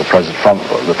possibly for the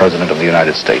President of the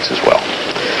United States as well.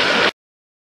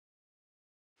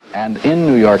 And in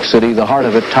New York City, the heart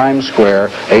of it, Times Square,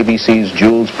 ABC's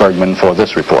Jules Bergman for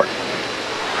this report.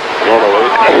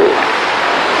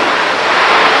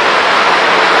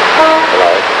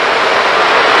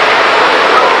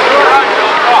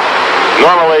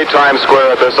 Normally, Times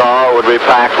Square at this hour would be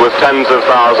packed with tens of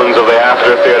thousands of the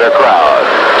after-theater crowd.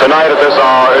 Tonight at this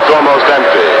hour, it's almost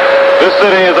empty. This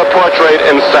city is a portrait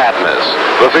in sadness.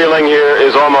 The feeling here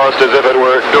is almost as if it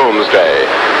were doomsday.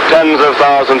 Tens of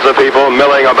thousands of people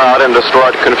milling about in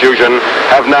distraught confusion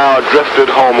have now drifted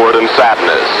homeward in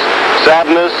sadness.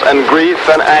 Sadness and grief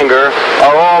and anger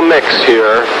are all mixed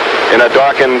here in a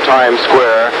darkened Times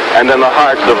Square and in the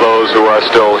hearts of those who are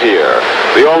still here.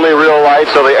 The only real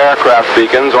lights are the aircraft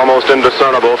beacons, almost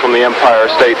indiscernible from the Empire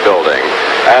State Building,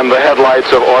 and the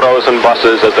headlights of autos and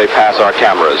buses as they pass our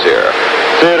cameras here.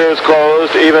 Theaters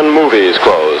closed, even movies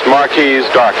closed, marquees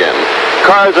darkened.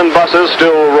 Cars and buses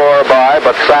still roar by,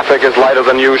 but traffic is lighter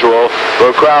than usual,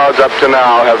 though crowds up to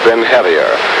now have been heavier.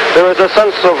 There is a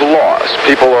sense of loss.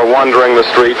 People are wandering the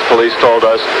streets, police told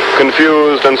us,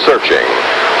 confused and searching.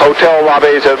 Hotel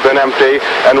lobbies have been empty,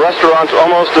 and restaurants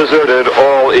almost deserted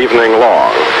all evening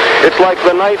long. It's like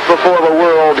the night before the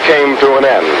world came to an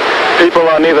end. People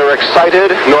are neither excited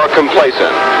nor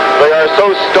complacent. They are so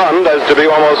stunned as to be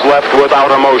almost left without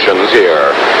emotions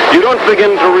here. You don't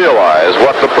begin to realize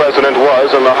what the president was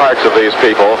in the hearts of these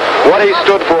people, what he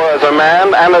stood for as a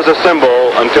man and as a symbol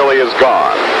until he is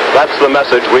gone. That's the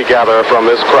message we gather from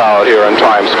this crowd here in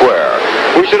Times Square.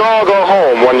 We should all go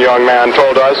home, one young man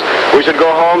told us. We should go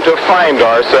home to find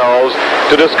ourselves,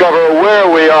 to discover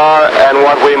where we are and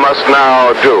what we must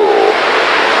now do.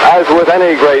 As with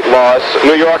any great loss,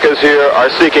 New Yorkers here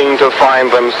are seeking to find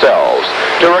themselves,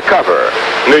 to recover.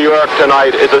 New York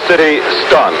tonight is a city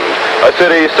stunned, a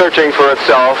city searching for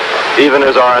itself, even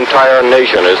as our entire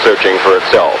nation is searching for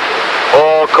itself.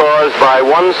 All caused by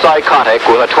one psychotic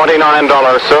with a $29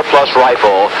 surplus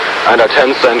rifle and a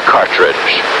 10-cent cartridge.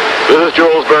 This is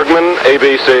Jules Bergman,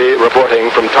 ABC,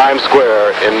 reporting from Times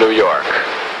Square in New York.